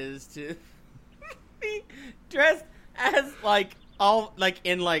ever, is to be dressed as, like, all, like,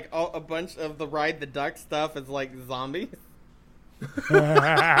 in, like, a bunch of the Ride the Duck stuff as, like, zombies.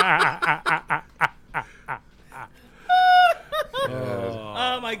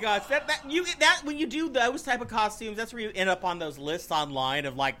 Oh my gosh, that when you do those type of costumes, that's where you end up on those lists online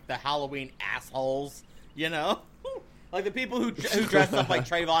of like the Halloween assholes, you know. Like the people who dress up like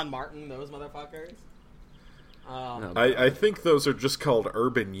Trayvon Martin, those motherfuckers. I think those are just called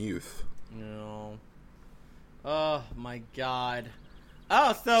urban youth. No. Oh my god.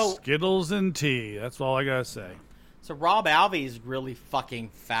 Oh, so Skittles and tea. That's all I gotta say. So Rob Alvey's really fucking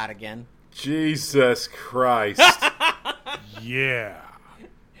fat again. Jesus Christ. Yeah.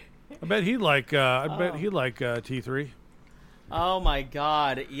 I bet he like T3. Oh my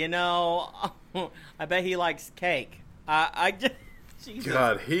god. You know, I bet he likes cake. I just Jesus.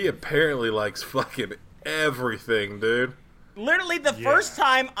 God, he apparently likes fucking everything, dude. Literally the first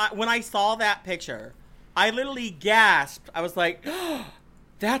time when I saw that picture, I literally gasped. I was like, oh,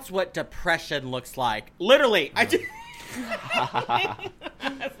 that's what depression looks like. Literally. I just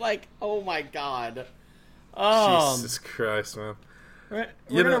it's like, oh my god. Jesus Christ, man.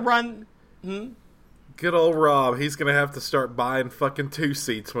 We're gonna run. Good old Rob. He's gonna have to start buying fucking 2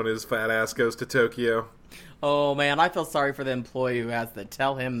 seats when his fat ass goes to Tokyo. Oh man, I feel sorry for the employee who has to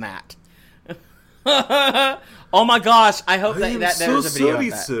tell him that. Oh my gosh! I hope that there's a video of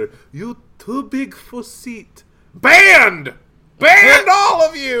that. Sir. You're too big for seat. Banned all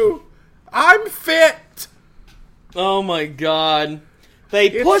of you. I'm fit. Oh my god! They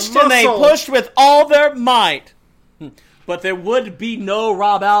It's pushed and they muscle. pushed with all their might, but there would be no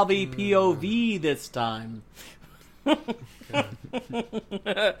Rob Alvey POV this time.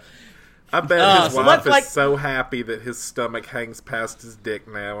 I bet his so wife let's, is so happy that his stomach hangs past his dick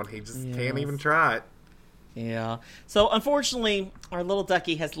now, and he just can't even try it. Yeah. So unfortunately, our little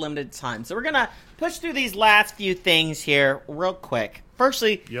ducky has limited time. So we're gonna push through these last few things here real quick.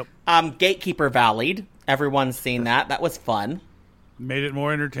 Firstly, Gatekeeper Valleyed. Everyone's seen that. That was fun. Made it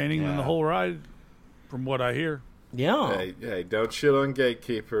more entertaining than the whole ride, from what I hear. Yeah. Hey, don't shit on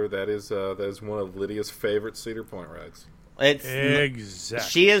Gatekeeper. That is one of Lydia's favorite Cedar Point rides. It's exactly.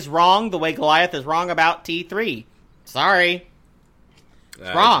 She is wrong the way Goliath is wrong about T3. Sorry.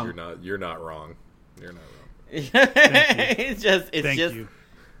 It's wrong. You're not wrong. You're not wrong. It's just Thank you.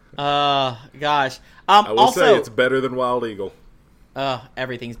 Gosh. I will also, say it's better than Wild Eagle.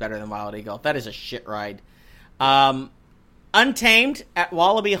 Everything's better than Wild Eagle. That is a shit ride. Untamed at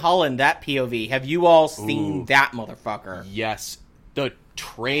Wallaby Holland, that POV. Have you all seen that motherfucker? Yes. The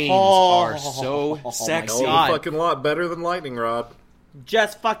trains are so sexy. A fucking lot better than Lightning Rod.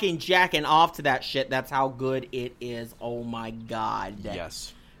 Just fucking jacking off to that shit. That's how good it is. Oh my god.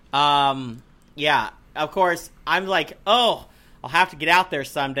 Yes. Yeah. Of course, I'm like, oh, I'll have to get out there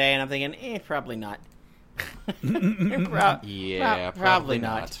someday, and I'm thinking, probably not. Probably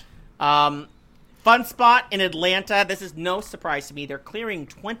not. Fun spot in Atlanta. This is no surprise to me. They're clearing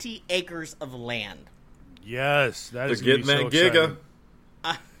 20 acres of land. Yes, that is getting so that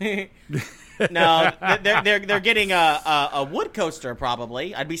exciting. No, they're getting a wood coaster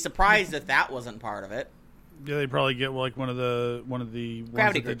probably. I'd be surprised if that wasn't part of it. Yeah, they probably get like one of the ones Gravity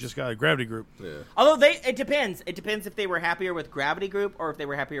that they Groups. just got a Gravity Group. Yeah. Although it depends. It depends if they were happier with Gravity Group or if they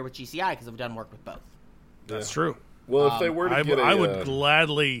were happier with GCI because I've done work with both. That's true. Well, if they were to I would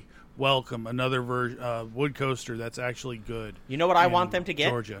gladly welcome another wood coaster that's actually good. You know what I want them to get?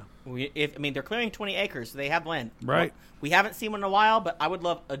 Georgia. They're clearing 20 acres, so they have land. Right. We haven't seen one in a while, but I would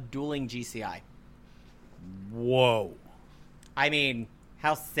love a dueling GCI. Whoa. I mean,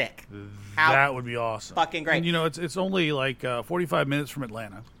 how sick. That would be awesome. Fucking great. And, it's only like 45 minutes from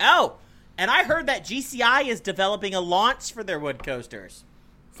Atlanta. Oh, and I heard that GCI is developing a launch for their wood coasters.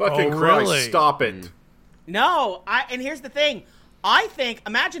 Fucking Christ, really? stop it. No, and here's the thing. I think,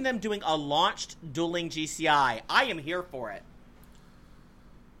 imagine them doing a launched dueling GCI. I am here for it.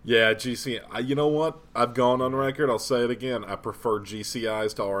 Yeah, GCI. You know what? I've gone on record. I'll say it again. I prefer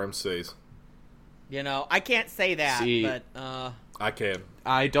GCIs to RMCs. You know, I can't say that, but... I can.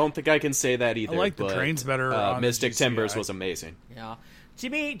 I don't think I can say that either. I like the trains better on Mystic GCI. Timbers was amazing. Yeah. To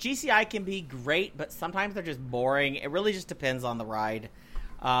me, GCI can be great, but sometimes they're just boring. It really just depends on the ride.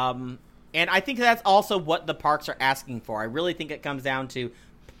 And I think that's also what the parks are asking for. I really think it comes down to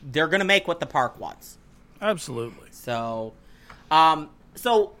they're going to make what the park wants. Absolutely. So I'm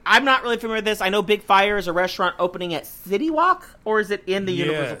not really familiar with this. I know Big Fire is a restaurant opening at City Walk, or is it in the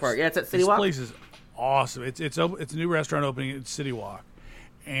Universal Park? Yeah, it's at City Walk. This place is awesome. It's a new restaurant opening at City Walk,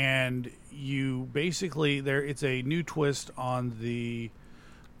 and you basically it's a new twist on the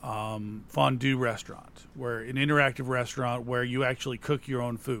fondue restaurant, where an interactive restaurant where you actually cook your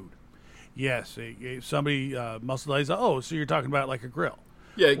own food. Yes, somebody must have said, oh, so you're talking about like a grill.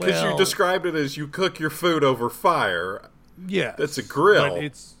 Yeah, because you described it as you cook your food over fire. Yeah, that's a grill. But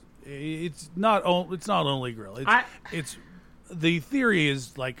it's not only grill. It's the theory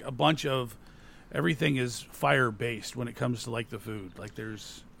is like a bunch of everything is fire based when it comes to like the food. Like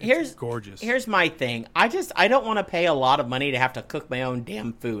it's gorgeous. Here's my thing. I don't want to pay a lot of money to have to cook my own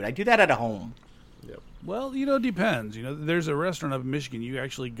damn food. I do that at home. Well, it depends. There's a restaurant up in Michigan. You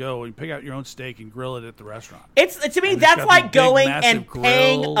actually go and pick out your own steak and grill it at the restaurant. To me, that's like going and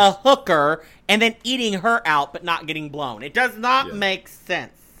paying a hooker and then eating her out, but not getting blown. It does not make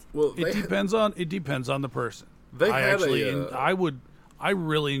sense. Well, it depends on the person. I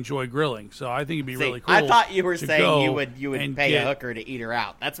really enjoy grilling, so I think it'd be really cool. I thought you were saying you would pay a hooker to eat her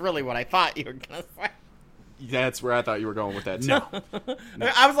out. That's really what I thought you were going to say. That's where I thought you were going with that, too. No.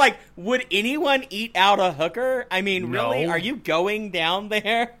 I was like, would anyone eat out a hooker? I mean, really? Are you going down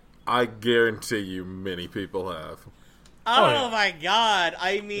there? I guarantee you many people have. Oh my God.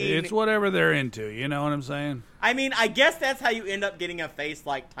 I mean... It's whatever they're into, you know what I'm saying? I mean, I guess that's how you end up getting a face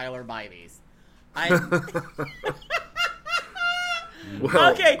like Tyler Bybee's.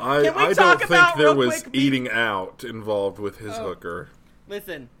 Well, okay, can we I talk don't about think there real was quick, eating out involved with his hooker.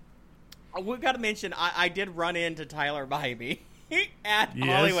 Listen, we've got to mention, I did run into Tyler Bybee at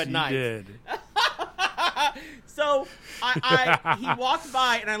Hollywood Nights. Yes, you did. So, he walked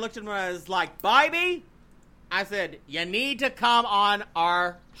by, and I looked at him and I was like, Bybee? I said, you need to come on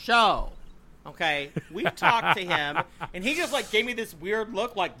our show. Okay, we talked to him, and he just, gave me this weird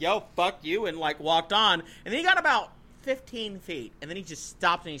look, yo, fuck you, and, walked on. And then he got about 15 feet, and then he just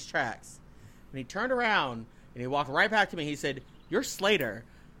stopped in his tracks. And he turned around, and he walked right back to me. He said, you're Slater.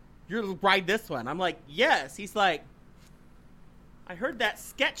 You'll ride this one. I'm like, yes. He's like, I heard that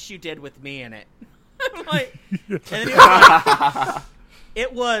sketch you did with me in it. I'm like, and then he was like,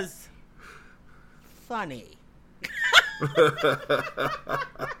 it was funny.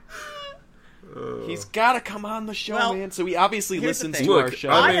 He's got to come on the show, man. So he obviously listens to our show.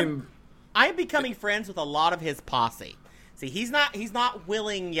 I am becoming friends with a lot of his posse. See, he's not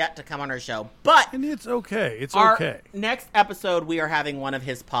willing yet to come on our show, but and it's okay. It's our okay. Next episode, we are having one of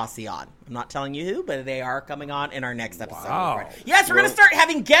his posse on. I'm not telling you who, but they are coming on in our next episode. Wow. Yes, we're going to start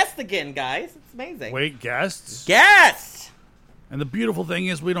having guests again, guys. It's amazing. Wait, guests? Guests! And the beautiful thing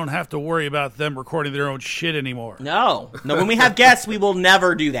is we don't have to worry about them recording their own shit anymore. No, when we have guests, we will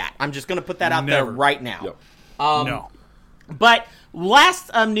never do that. I'm just going to put that out there right now. Yep. No. But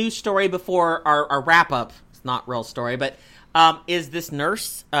last news story before our wrap-up, it's not real story, but is this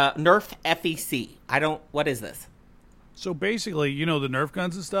Nerf FEC. What is this? So basically, the Nerf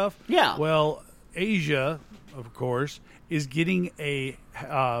guns and stuff? Yeah. Well, Asia, of course, is getting a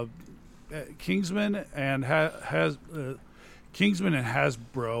Kingsman and Kingsman and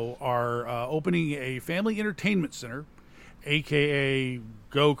Hasbro are opening a family entertainment center, a.k.a.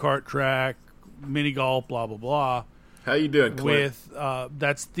 go-kart track, mini golf, blah, blah, blah. How you doing, Clint?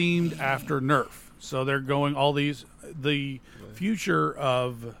 That's themed after Nerf. So they're going the future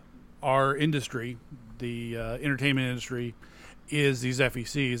of our industry, the entertainment industry, is these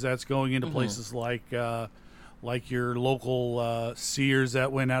FECs. That's going into places like your local Sears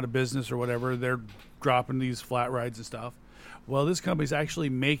that went out of business or whatever. They're dropping these flat rides and stuff. Well, this company's actually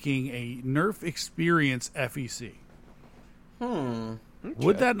making a Nerf Experience FEC. Okay.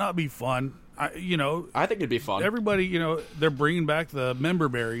 Would that not be fun? I think it'd be fun. Everybody, they're bringing back the member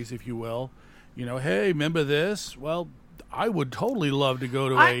berries, if you will. Hey, remember this? Well, I would totally love to go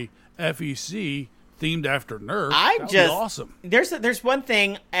to a FEC themed after Nerf. That would be awesome. There's one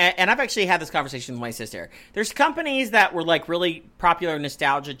thing, and I've actually had this conversation with my sister. There's companies that were really popular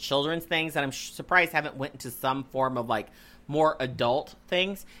nostalgia children's things that I'm surprised haven't went into some form of more adult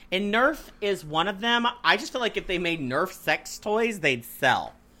things. And Nerf is one of them. I just feel like if they made Nerf sex toys, they'd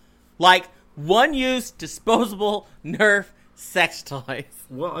sell. One-use, disposable Nerf sex toys.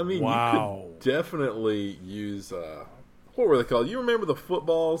 Well, I mean, wow. You could definitely use, what were they called? You remember the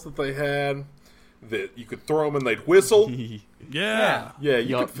footballs that they had? That you could throw them and they'd whistle? Yeah. Yeah,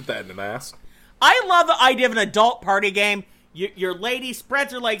 you could fit that in an ass. I love the idea of an adult party game. Your lady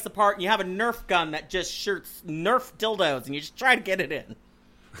spreads her legs apart and you have a Nerf gun that just shoots Nerf dildos and you just try to get it in.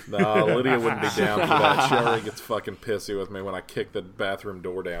 No, Lydia wouldn't be down for that. She already gets fucking pissy with me when I kick the bathroom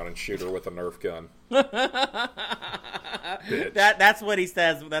door down and shoot her with a Nerf gun. That's what he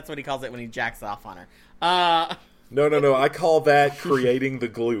says. That's what he calls it when he jacks off on her. No. I call that creating the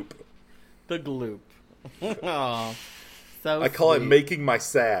gloop. The gloop. Oh, so I call it making my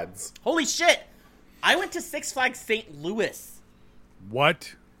sads. Holy shit! I went to Six Flags St. Louis.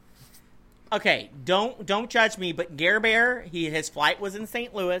 What? Okay, don't judge me, but Gare Bear, his flight was in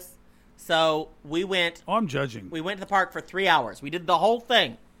St. Louis, so we went. Oh, I'm judging. We went to the park for 3 hours. We did the whole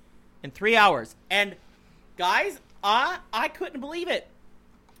thing in 3 hours, and guys, I couldn't believe it.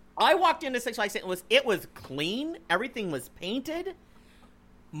 I walked into Six Flags St. Louis. It was clean. Everything was painted.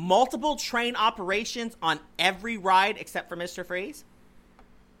 multiple train operations on every ride except for Mr. Freeze.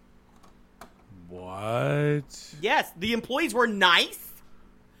 What? Yes, the employees were nice.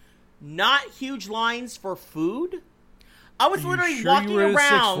 Not huge lines for food. I was literally walking around.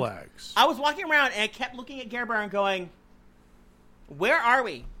 Six Flags? I was walking around and I kept looking at Gare Bear and going, where are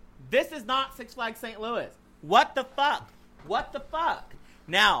we? This is not Six Flags St. Louis. What the fuck? What the fuck?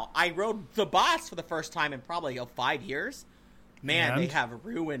 Now, I rode the Boss for the first time in probably 5 years. Man, they have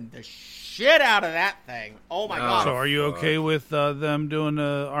ruined the shit out of that thing. Oh, my God. So are you okay with them doing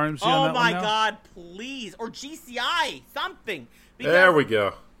RMC on that one now? Oh, my God, please. Or GCI, something. Because, there we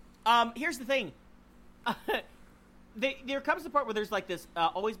go. Here's the thing. There comes the part where there's like this,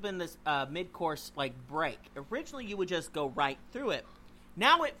 always been this mid-course like break. Originally, you would just go right through it.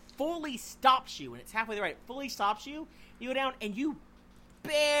 Now it fully stops you, and it's halfway there. Right, it fully stops you. You go down, and you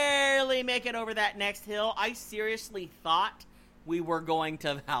barely make it over that next hill. I seriously thought we were going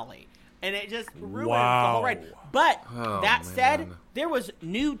to Valley, and it just ruined the whole ride. But that said, there was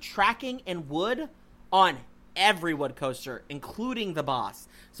new tracking and wood on every wood coaster, including the Boss.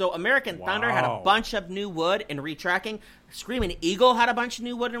 So American Thunder had a bunch of new wood and retracking. Screaming Eagle had a bunch of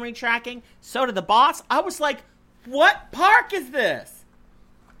new wood and retracking. So did the Boss. I was like, what park is this?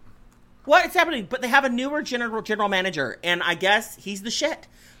 What is happening? But they have a newer general manager, and I guess he's the shit.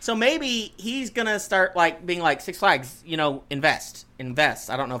 So maybe he's going to start like being like, Six Flags, invest.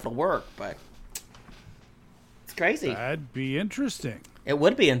 I don't know if it'll work, but it's crazy. That'd be interesting. It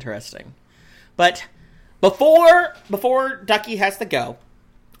would be interesting. But before Ducky has to go,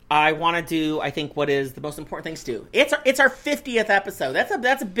 I want to do, I think, what is the most important things to do. It's our 50th episode.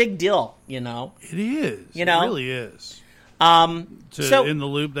 That's a big deal, It is. It really is. So in the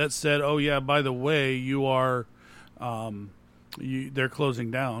loop that said, oh yeah, by the way, you are, they're closing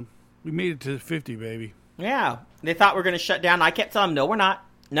down. We made it to 50, baby. Yeah, they thought we were going to shut down. I kept telling them, no, we're not.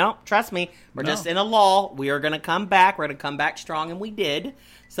 No, trust me, we're just in a lull. We are going to come back. We're going to come back strong, and we did.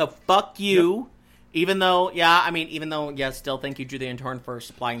 So fuck you. Yep. Even though, still thank you, Drew the Intern, for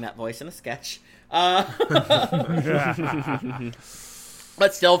supplying that voice in a sketch. But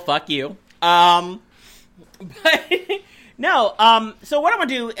still, fuck you. But no. So what I'm gonna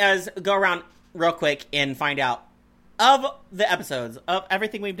do is go around real quick and find out of the episodes of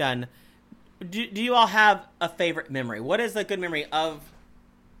everything we've done. Do you all have a favorite memory? What is a good memory of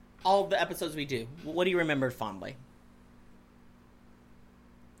all of the episodes we do? What do you remember fondly?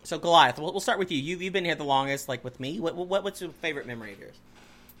 So Goliath, we'll start with you. You've been here the longest, like with me. What's your favorite memory of yours?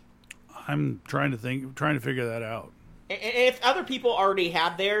 I'm trying to figure that out. If other people already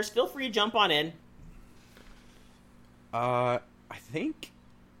have theirs, feel free to jump on in. I think.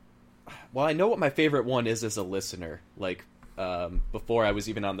 Well, I know what my favorite one is as a listener. Like before I was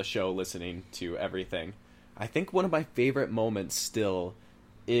even on the show, listening to everything. I think one of my favorite moments still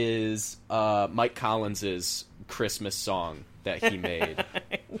is Mike Collins's Christmas song that he made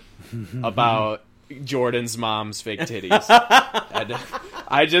about Jordan's mom's fake titties. And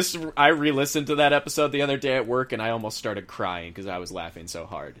I re-listened to that episode the other day at work, and I almost started crying because I was laughing so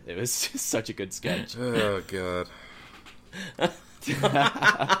hard. It was just such a good sketch. Oh God.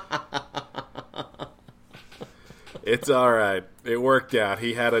 It's all right. It worked out.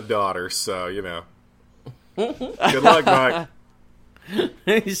 He had a daughter, so good luck, Mike.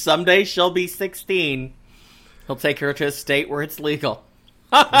 Someday she'll be 16. He'll take her to a state where it's legal.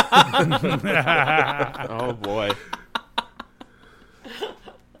 Oh, boy.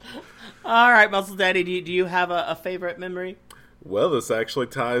 All right, Muscle Daddy, do you have a favorite memory? Well, this actually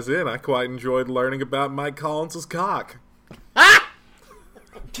ties in. I quite enjoyed learning about Mike Collins' cock.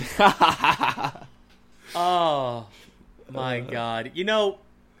 Oh, my God.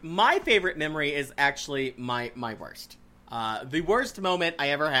 My favorite memory is actually my worst. The worst moment I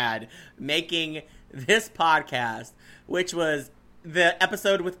ever had making this podcast, which was the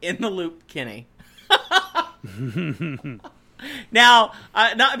episode with In the Loop Kenny. Now,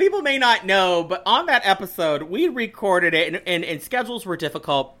 people may not know, but on that episode, we recorded it, and schedules were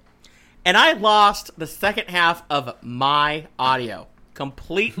difficult, and I lost the second half of my audio.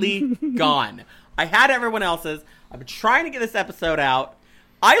 Completely gone. I had everyone else's. I've been trying to get this episode out.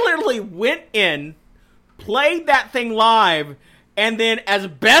 I literally went in, played that thing live, and then, as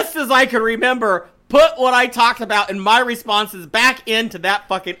best as I could remember, put what I talked about in my responses back into that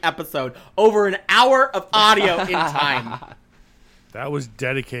fucking episode. Over an hour of audio in time. That was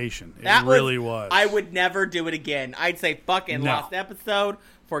dedication. It really was. I would never do it again. I'd say fucking lost episode.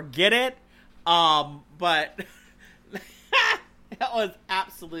 Forget it. But that was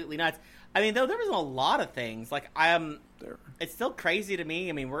absolutely nuts. I mean, though, there was a lot of things. Like, it's still crazy to me.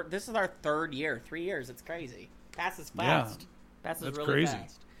 I mean, this is our third year, 3 years. It's crazy. Passes fast. Passes That's really crazy.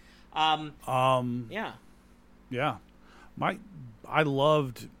 fast. Yeah. Yeah. I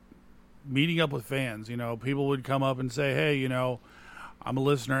loved meeting up with fans. You know, people would come up and say, "Hey, you know, I'm a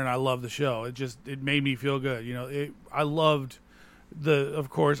listener and I love the show." It made me feel good. You know, I loved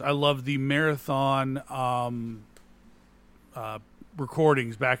the marathon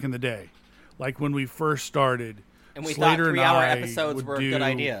recordings back in the day, like when we first started. And we Slater thought and 3-hour I episodes would were a do good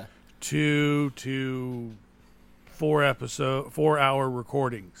idea. 2 to 4 hour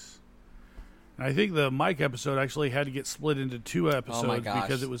recordings. And I think the Mike episode actually had to get split into 2 episodes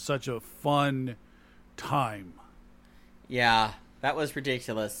because it was such a fun time. Yeah, that was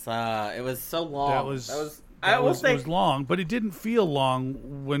ridiculous. It was so long. It was long, but it didn't feel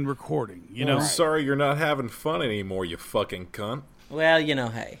long when recording. You know, I'm sorry you're not having fun anymore, you fucking cunt. Well, you know,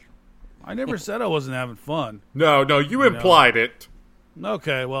 hey, I never said I wasn't having fun. No, you implied it.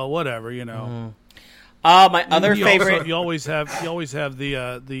 Okay, well, whatever. You know. My other favorite. You always have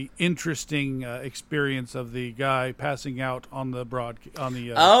the interesting experience of the guy passing out on the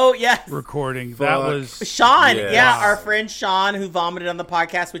recording. Fuck. That was Sean. Yeah, our friend Sean, who vomited on the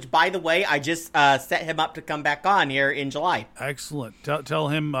podcast. Which, by the way, I just set him up to come back on here in July. Excellent. Tell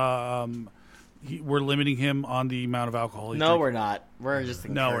him we're limiting him on the amount of alcohol. No, we're not. We're just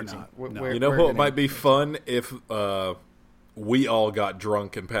encouraging. We're not. We're You know what might be fun if we all got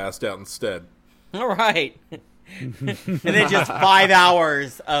drunk and passed out instead. All right. And then just 5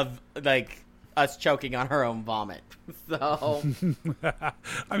 hours of like us choking on our own vomit. So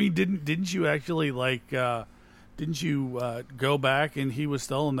I mean, didn't you actually didn't you go back and he was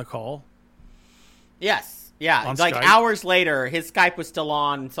still on the call? Yes. Yeah. On like Skype? hours later, his Skype was still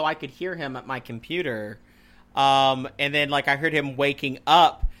on, so I could hear him at my computer. And then like I heard him waking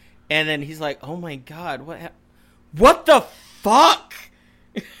up, and then he's like, "Oh my God, what the fuck?"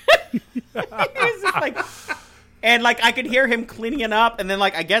 He was just like, and like I could hear him cleaning it up, and then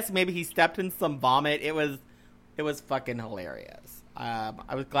like I guess maybe he stepped in some vomit. It was fucking hilarious. I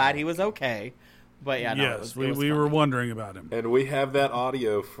was glad he was okay, but yeah, no, yes, it was we were wondering about him, and we have that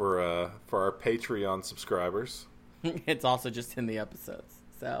audio for our Patreon subscribers. It's also just in the episodes.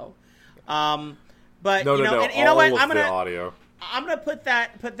 So, but No, you know, no, and you know what? all of the audio. I'm gonna put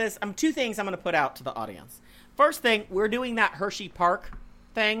this. Two things I'm gonna put out to the audience. First thing, we're doing that Hershey Park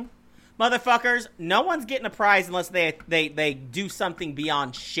thing. Motherfuckers, no one's getting a prize unless they do something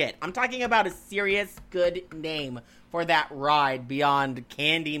beyond shit. I'm talking about a serious good name for that ride beyond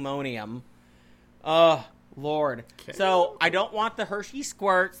Candymonium. Oh, Lord. So, I don't want the Hershey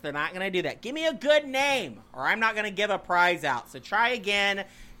Squirts. They're not going to do that. Give me a good name, or I'm not going to give a prize out. So, try again.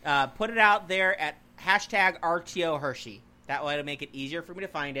 Put it out there at hashtag RTO Hershey. That way it'll make it easier for me to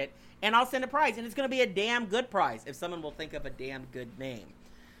find it. And I'll send a prize. And it's going to be a damn good prize if someone will think of a damn good name.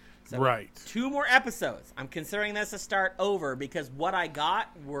 So right. 2 more episodes. I'm considering this a start over because what I got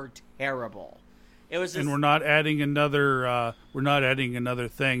were terrible. It was just, and we're not adding another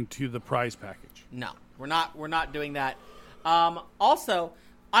thing to the prize package. No, we're not doing that. Also,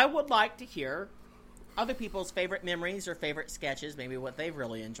 I would like to hear other people's favorite memories or favorite sketches, maybe what they've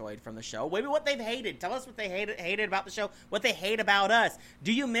really enjoyed from the show, maybe what they've hated. Tell us what they hated about the show, what they hate about us.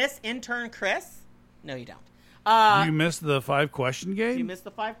 Do you miss intern Chris? No, you don't. Do you miss the 5-question game? You missed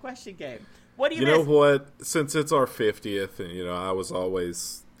the 5-question game. What do you You miss? know what? Since it's our 50th, and I was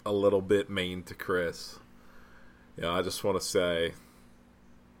always a little bit mean to Chris. I just want to say,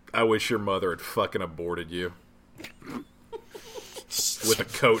 I wish your mother had fucking aborted you with a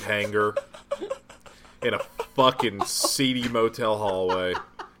coat hanger in a fucking seedy motel hallway.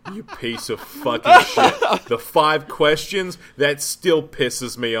 You piece of fucking shit. The 5 questions, that still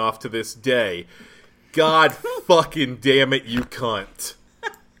pisses me off to this day. God fucking damn it, you cunt.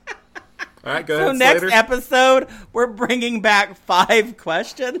 All right, go ahead, So next Slater. episode, we're bringing back 5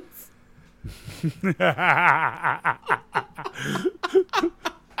 questions.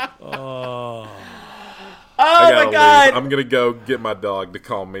 Oh my God! Leave. I'm gonna go get my dog to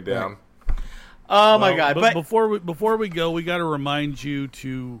calm me down. Oh my God! But before we go, we got to remind you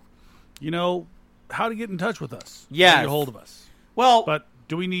to, how to get in touch with us. Yes. How to get a hold of us. Well, but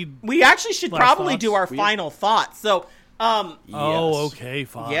do we need? We actually should last probably thoughts? do our final thoughts. So, Oh, okay,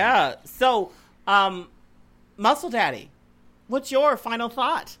 fine. yeah. So, Muscle Daddy, what's your final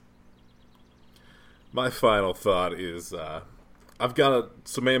thought? My final thought is I've got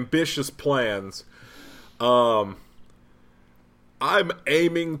some ambitious plans. I'm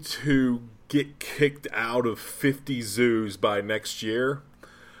aiming to get kicked out of 50 zoos by next year.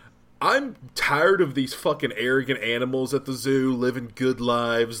 I'm tired of these fucking arrogant animals at the zoo living good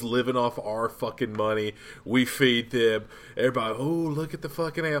lives, living off our fucking money. We feed them. Everybody, oh, look at the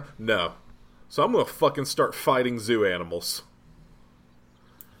fucking animal. No. So I'm going to fucking start fighting zoo animals.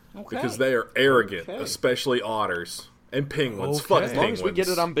 because they are arrogant, especially otters and penguins. Fuck As long as we get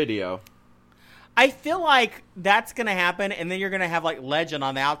it on video. I feel like that's going to happen, and then you're going to have, like, Legend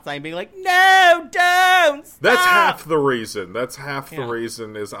on the outside being like, no, don't stop! That's half the reason. That's half the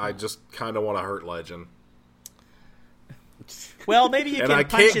reason is I just kind of want to hurt Legend. Well, maybe you can and I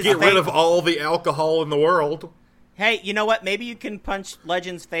punch can't his get face. rid of all the alcohol in the world. Hey, you know what? Maybe you can punch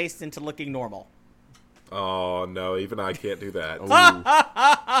Legend's face into looking normal. Oh, no, even I can't do that. It's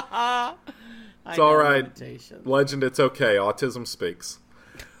know all right. limitations. Legend, it's okay. Autism speaks.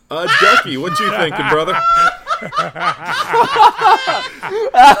 Ducky, what you thinking, brother?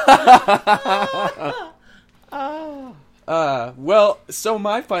 Well, so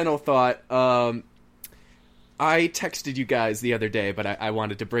my final thought, I texted you guys the other day, but I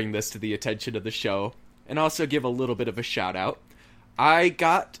wanted to bring this to the attention of the show, and also give a little bit of a shout-out. I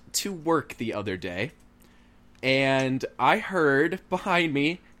got to work the other day, and I heard behind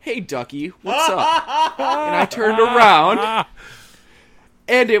me, "Hey, Ducky, what's up?" And I turned around,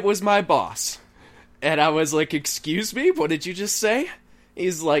 and it was my boss. And I was like, "Excuse me, what did you just say?"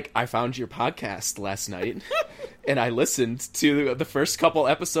 He's like, "I found your podcast last night, and I listened to the first couple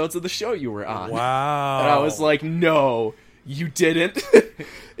episodes of the show you were on." Wow. And I was like, "No, you didn't."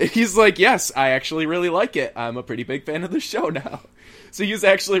 And he's like, "Yes, I actually really like it. I'm a pretty big fan of the show now." So he was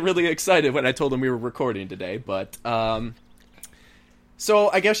actually really excited when I told him we were recording today. But, so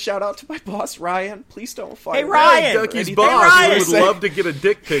I guess shout out to my boss, Ryan. Please don't fire Hey, me. Ryan! Hey, Ducky's Anything boss. Ryan! We would love to get a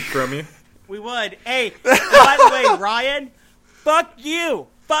dick pic from you. We would. Hey, by the way, Ryan, fuck you.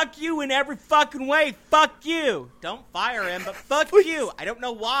 Fuck you in every fucking way. Fuck you. Don't fire him, but fuck you. I don't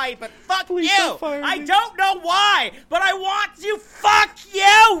know why, but fuck you. Don't fire I me. don't know why, but I want you. Fuck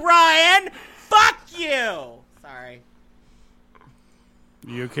you, Ryan. Fuck you. Sorry.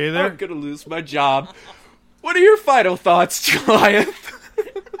 You okay there? I'm gonna lose my job. What are your final thoughts, Goliath?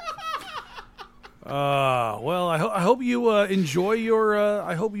 Well, I hope you enjoy your.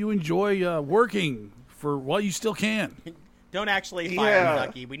 I hope you enjoy working for while you still can. Don't actually fire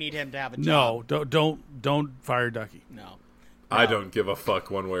Ducky. We need him to have a job. No, don't fire Ducky. No. I don't give a fuck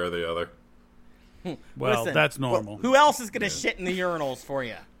one way or the other. Well, Listen, that's normal. Who else is going to shit in the urinals for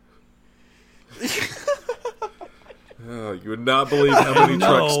you? You would not believe how many no,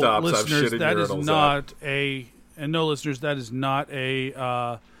 truck stops I've listeners, shit in that is urinals not and no, listeners, that is not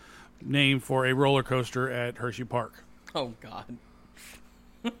a name for a roller coaster at Hershey Park. Oh, God.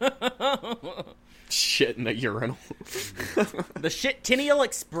 Shit in a urinal. The Shittennial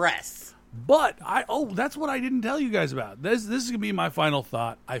Express. But that's what I didn't tell you guys about. This is gonna be my final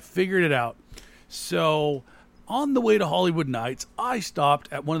thought. I figured it out. So on the way to Hollywood Nights, I stopped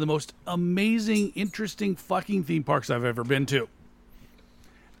at one of the most amazing, interesting fucking theme parks I've ever been to.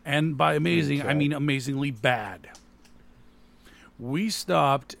 And by amazing, I mean amazingly bad. We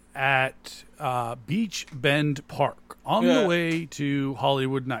stopped at Beach Bend Park on the way to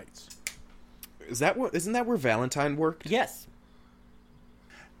Hollywood Nights. Isn't that where Valentine worked? Yes.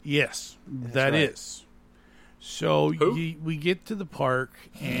 Yes, that is. So we get to the park,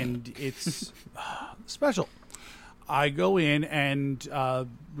 and it's special. I go in, and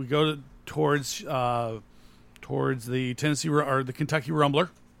we go towards the Tennessee or the Kentucky Rumbler.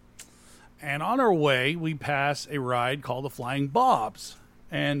 And on our way, we pass a ride called the Flying Bobs.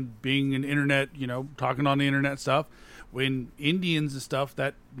 And being an internet, talking on the internet stuff, when Indians and stuff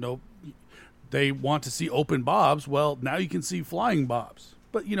that they want to see open bobs, well, now you can see flying bobs.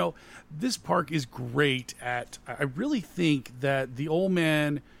 But, this park is great I really think that the old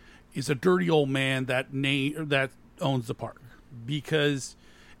man is a dirty old man that owns the park. Because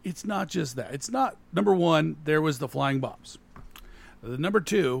it's not just that. It's not, number one, there was the flying bobs. Number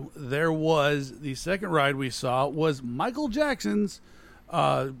two, there was the second ride we saw was Michael Jackson's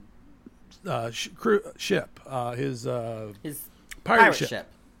ship, his pirate ship.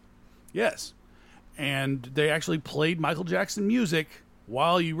 Yes. And they actually played Michael Jackson music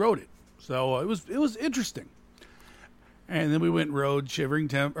while you rode it. So it was interesting. And then we went and rode not Shivering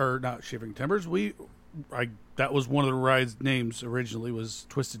Timbers. That was one of the ride's names originally was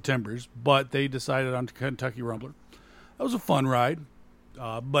Twisted Timbers, but they decided on Kentucky Rumbler. That was a fun ride.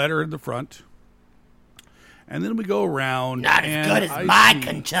 Better in the front. And then we go around. Not as good as my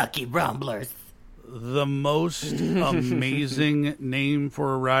Kentucky Rumblers. The most amazing name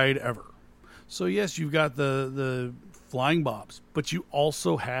for a ride ever. So yes, you've got the Flying Bobs, but you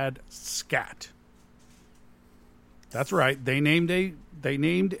also had Scat. That's right. They named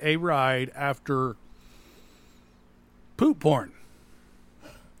a ride after poop porn.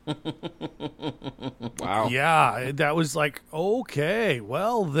 Wow. Yeah, that was like, okay,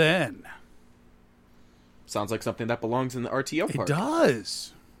 well then. Sounds like something that belongs in the RTO park. It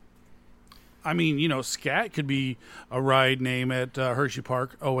does. I mean, you know, Scat could be a ride name at Hershey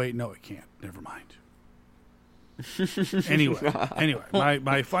Park. Oh, wait, no, it can't. Never mind. Anyway,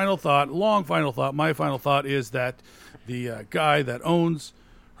 my final thought, my final thought is that the guy that owns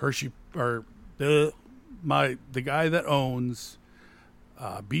Hershey, or the guy that owns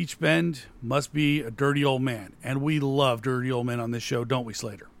Beach Bend must be a dirty old man. And we love dirty old men on this show, don't we,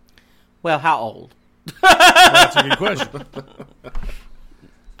 Slater? Well, how old? Well, that's a good question.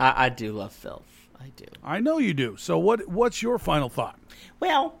 I do love filth. I do. I know you do. So what's your final thought?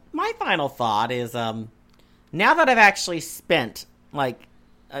 Well, my final thought is now that I've actually spent like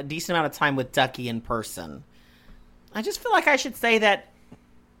a decent amount of time with Ducky in person, I just feel like I should say that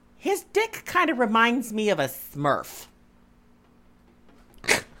his dick kind of reminds me of a Smurf.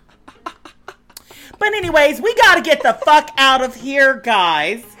 But anyways, we gotta get the fuck out of here,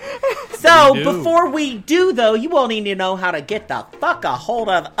 guys. So before we do, though, you all need to know how to get the fuck a hold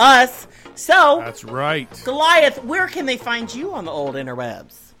of us. So that's right. Goliath, where can they find you on the old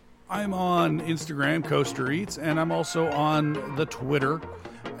interwebs? I'm on Instagram, Coaster Eats, and I'm also on the Twitter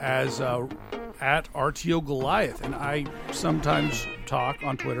as at RTO Goliath. And I sometimes talk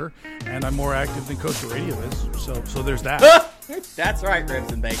on Twitter, and I'm more active than Coaster Radio is. So there's that. That's right,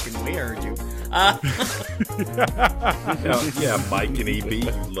 Ribs and Bacon. We heard you. Yeah, Mike and EB,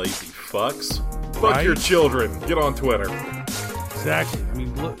 you lazy fucks. Fuck Right? your children. Get on Twitter. Exactly. I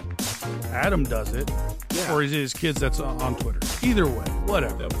mean, look, Adam does it, or is it his kids that's on Twitter? Either way,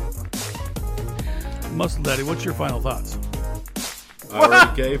 whatever. Muscle Daddy, what's your final thoughts? I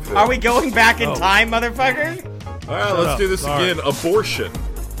already gave it. Are we going back in time, motherfuckers? All right, let's do this again. Abortion.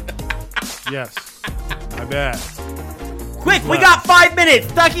 Yes. My bad. Quick, we got 5 minutes.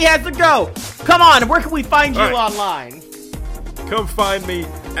 Ducky has to go. Come on, where can we find you online? Come find me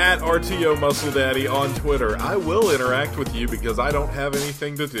at RTO Muscle Daddy on Twitter. I will interact with you because I don't have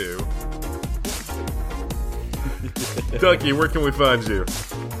anything to do. Ducky, where can we find you?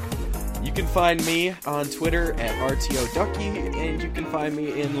 You can find me on Twitter at RTO Ducky, and you can find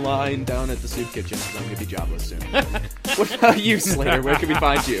me in line down at the soup kitchen because I'm going to be jobless soon. What about you, Slater? Where can we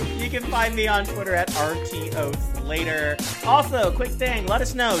find you? You can find me on Twitter at RTO Slater. Also, quick thing, let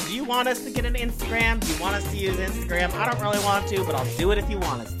us know. Do you want us to get an Instagram? Do you want us to use Instagram? I don't really want to, but I'll do it if you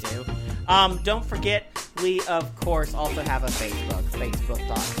want us to. Don't forget, we, of course, also have a Facebook.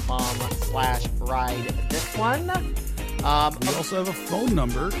 Facebook.com/RideThisOne. We also have a phone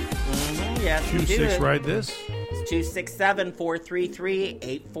number. Yes, we do. 26 Ride This. It's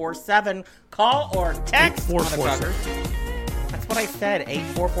 267-433-847. Call or text, 8447. motherfucker. That's what I said,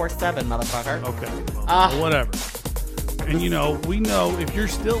 8447, motherfucker. Okay. Well, whatever. And, you know, we know if you're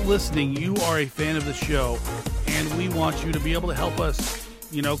still listening, you are a fan of the show, and we want you to be able to help us,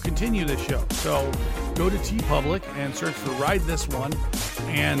 you know, continue this show. So go to TeePublic and search for Ride This One,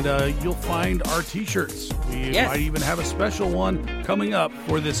 and you'll find our T-shirts. We might even have a special one coming up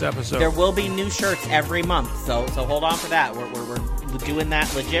for this episode. There will be new shirts every month, so hold on for that. We're doing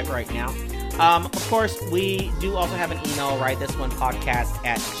that legit right now. Of course, we do also have an email,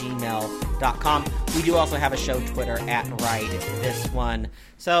 ridethisonepodcast@gmail.com. We do also have a show Twitter at @ridethisone.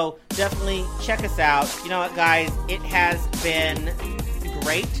 So definitely check us out. You know what, guys? It has been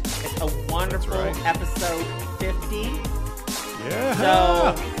great. It's a wonderful episode 50. Yeah.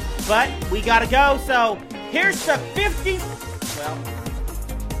 So, but we gotta go. So here's the 50. Well,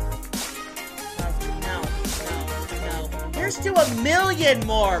 no. Here's to 1 million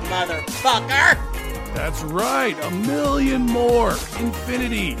more, motherfucker. That's right. 1 million more.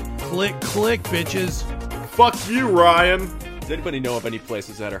 Infinity. Click, click, bitches. Fuck you, Ryan. Does anybody know of any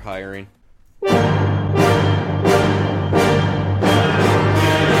places that are hiring?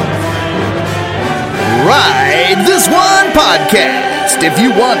 Ride This One Podcast. If you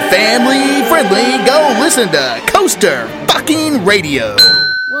want family friendly, go listen to Coaster Fucking Radio.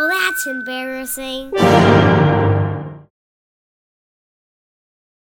 Well, that's embarrassing.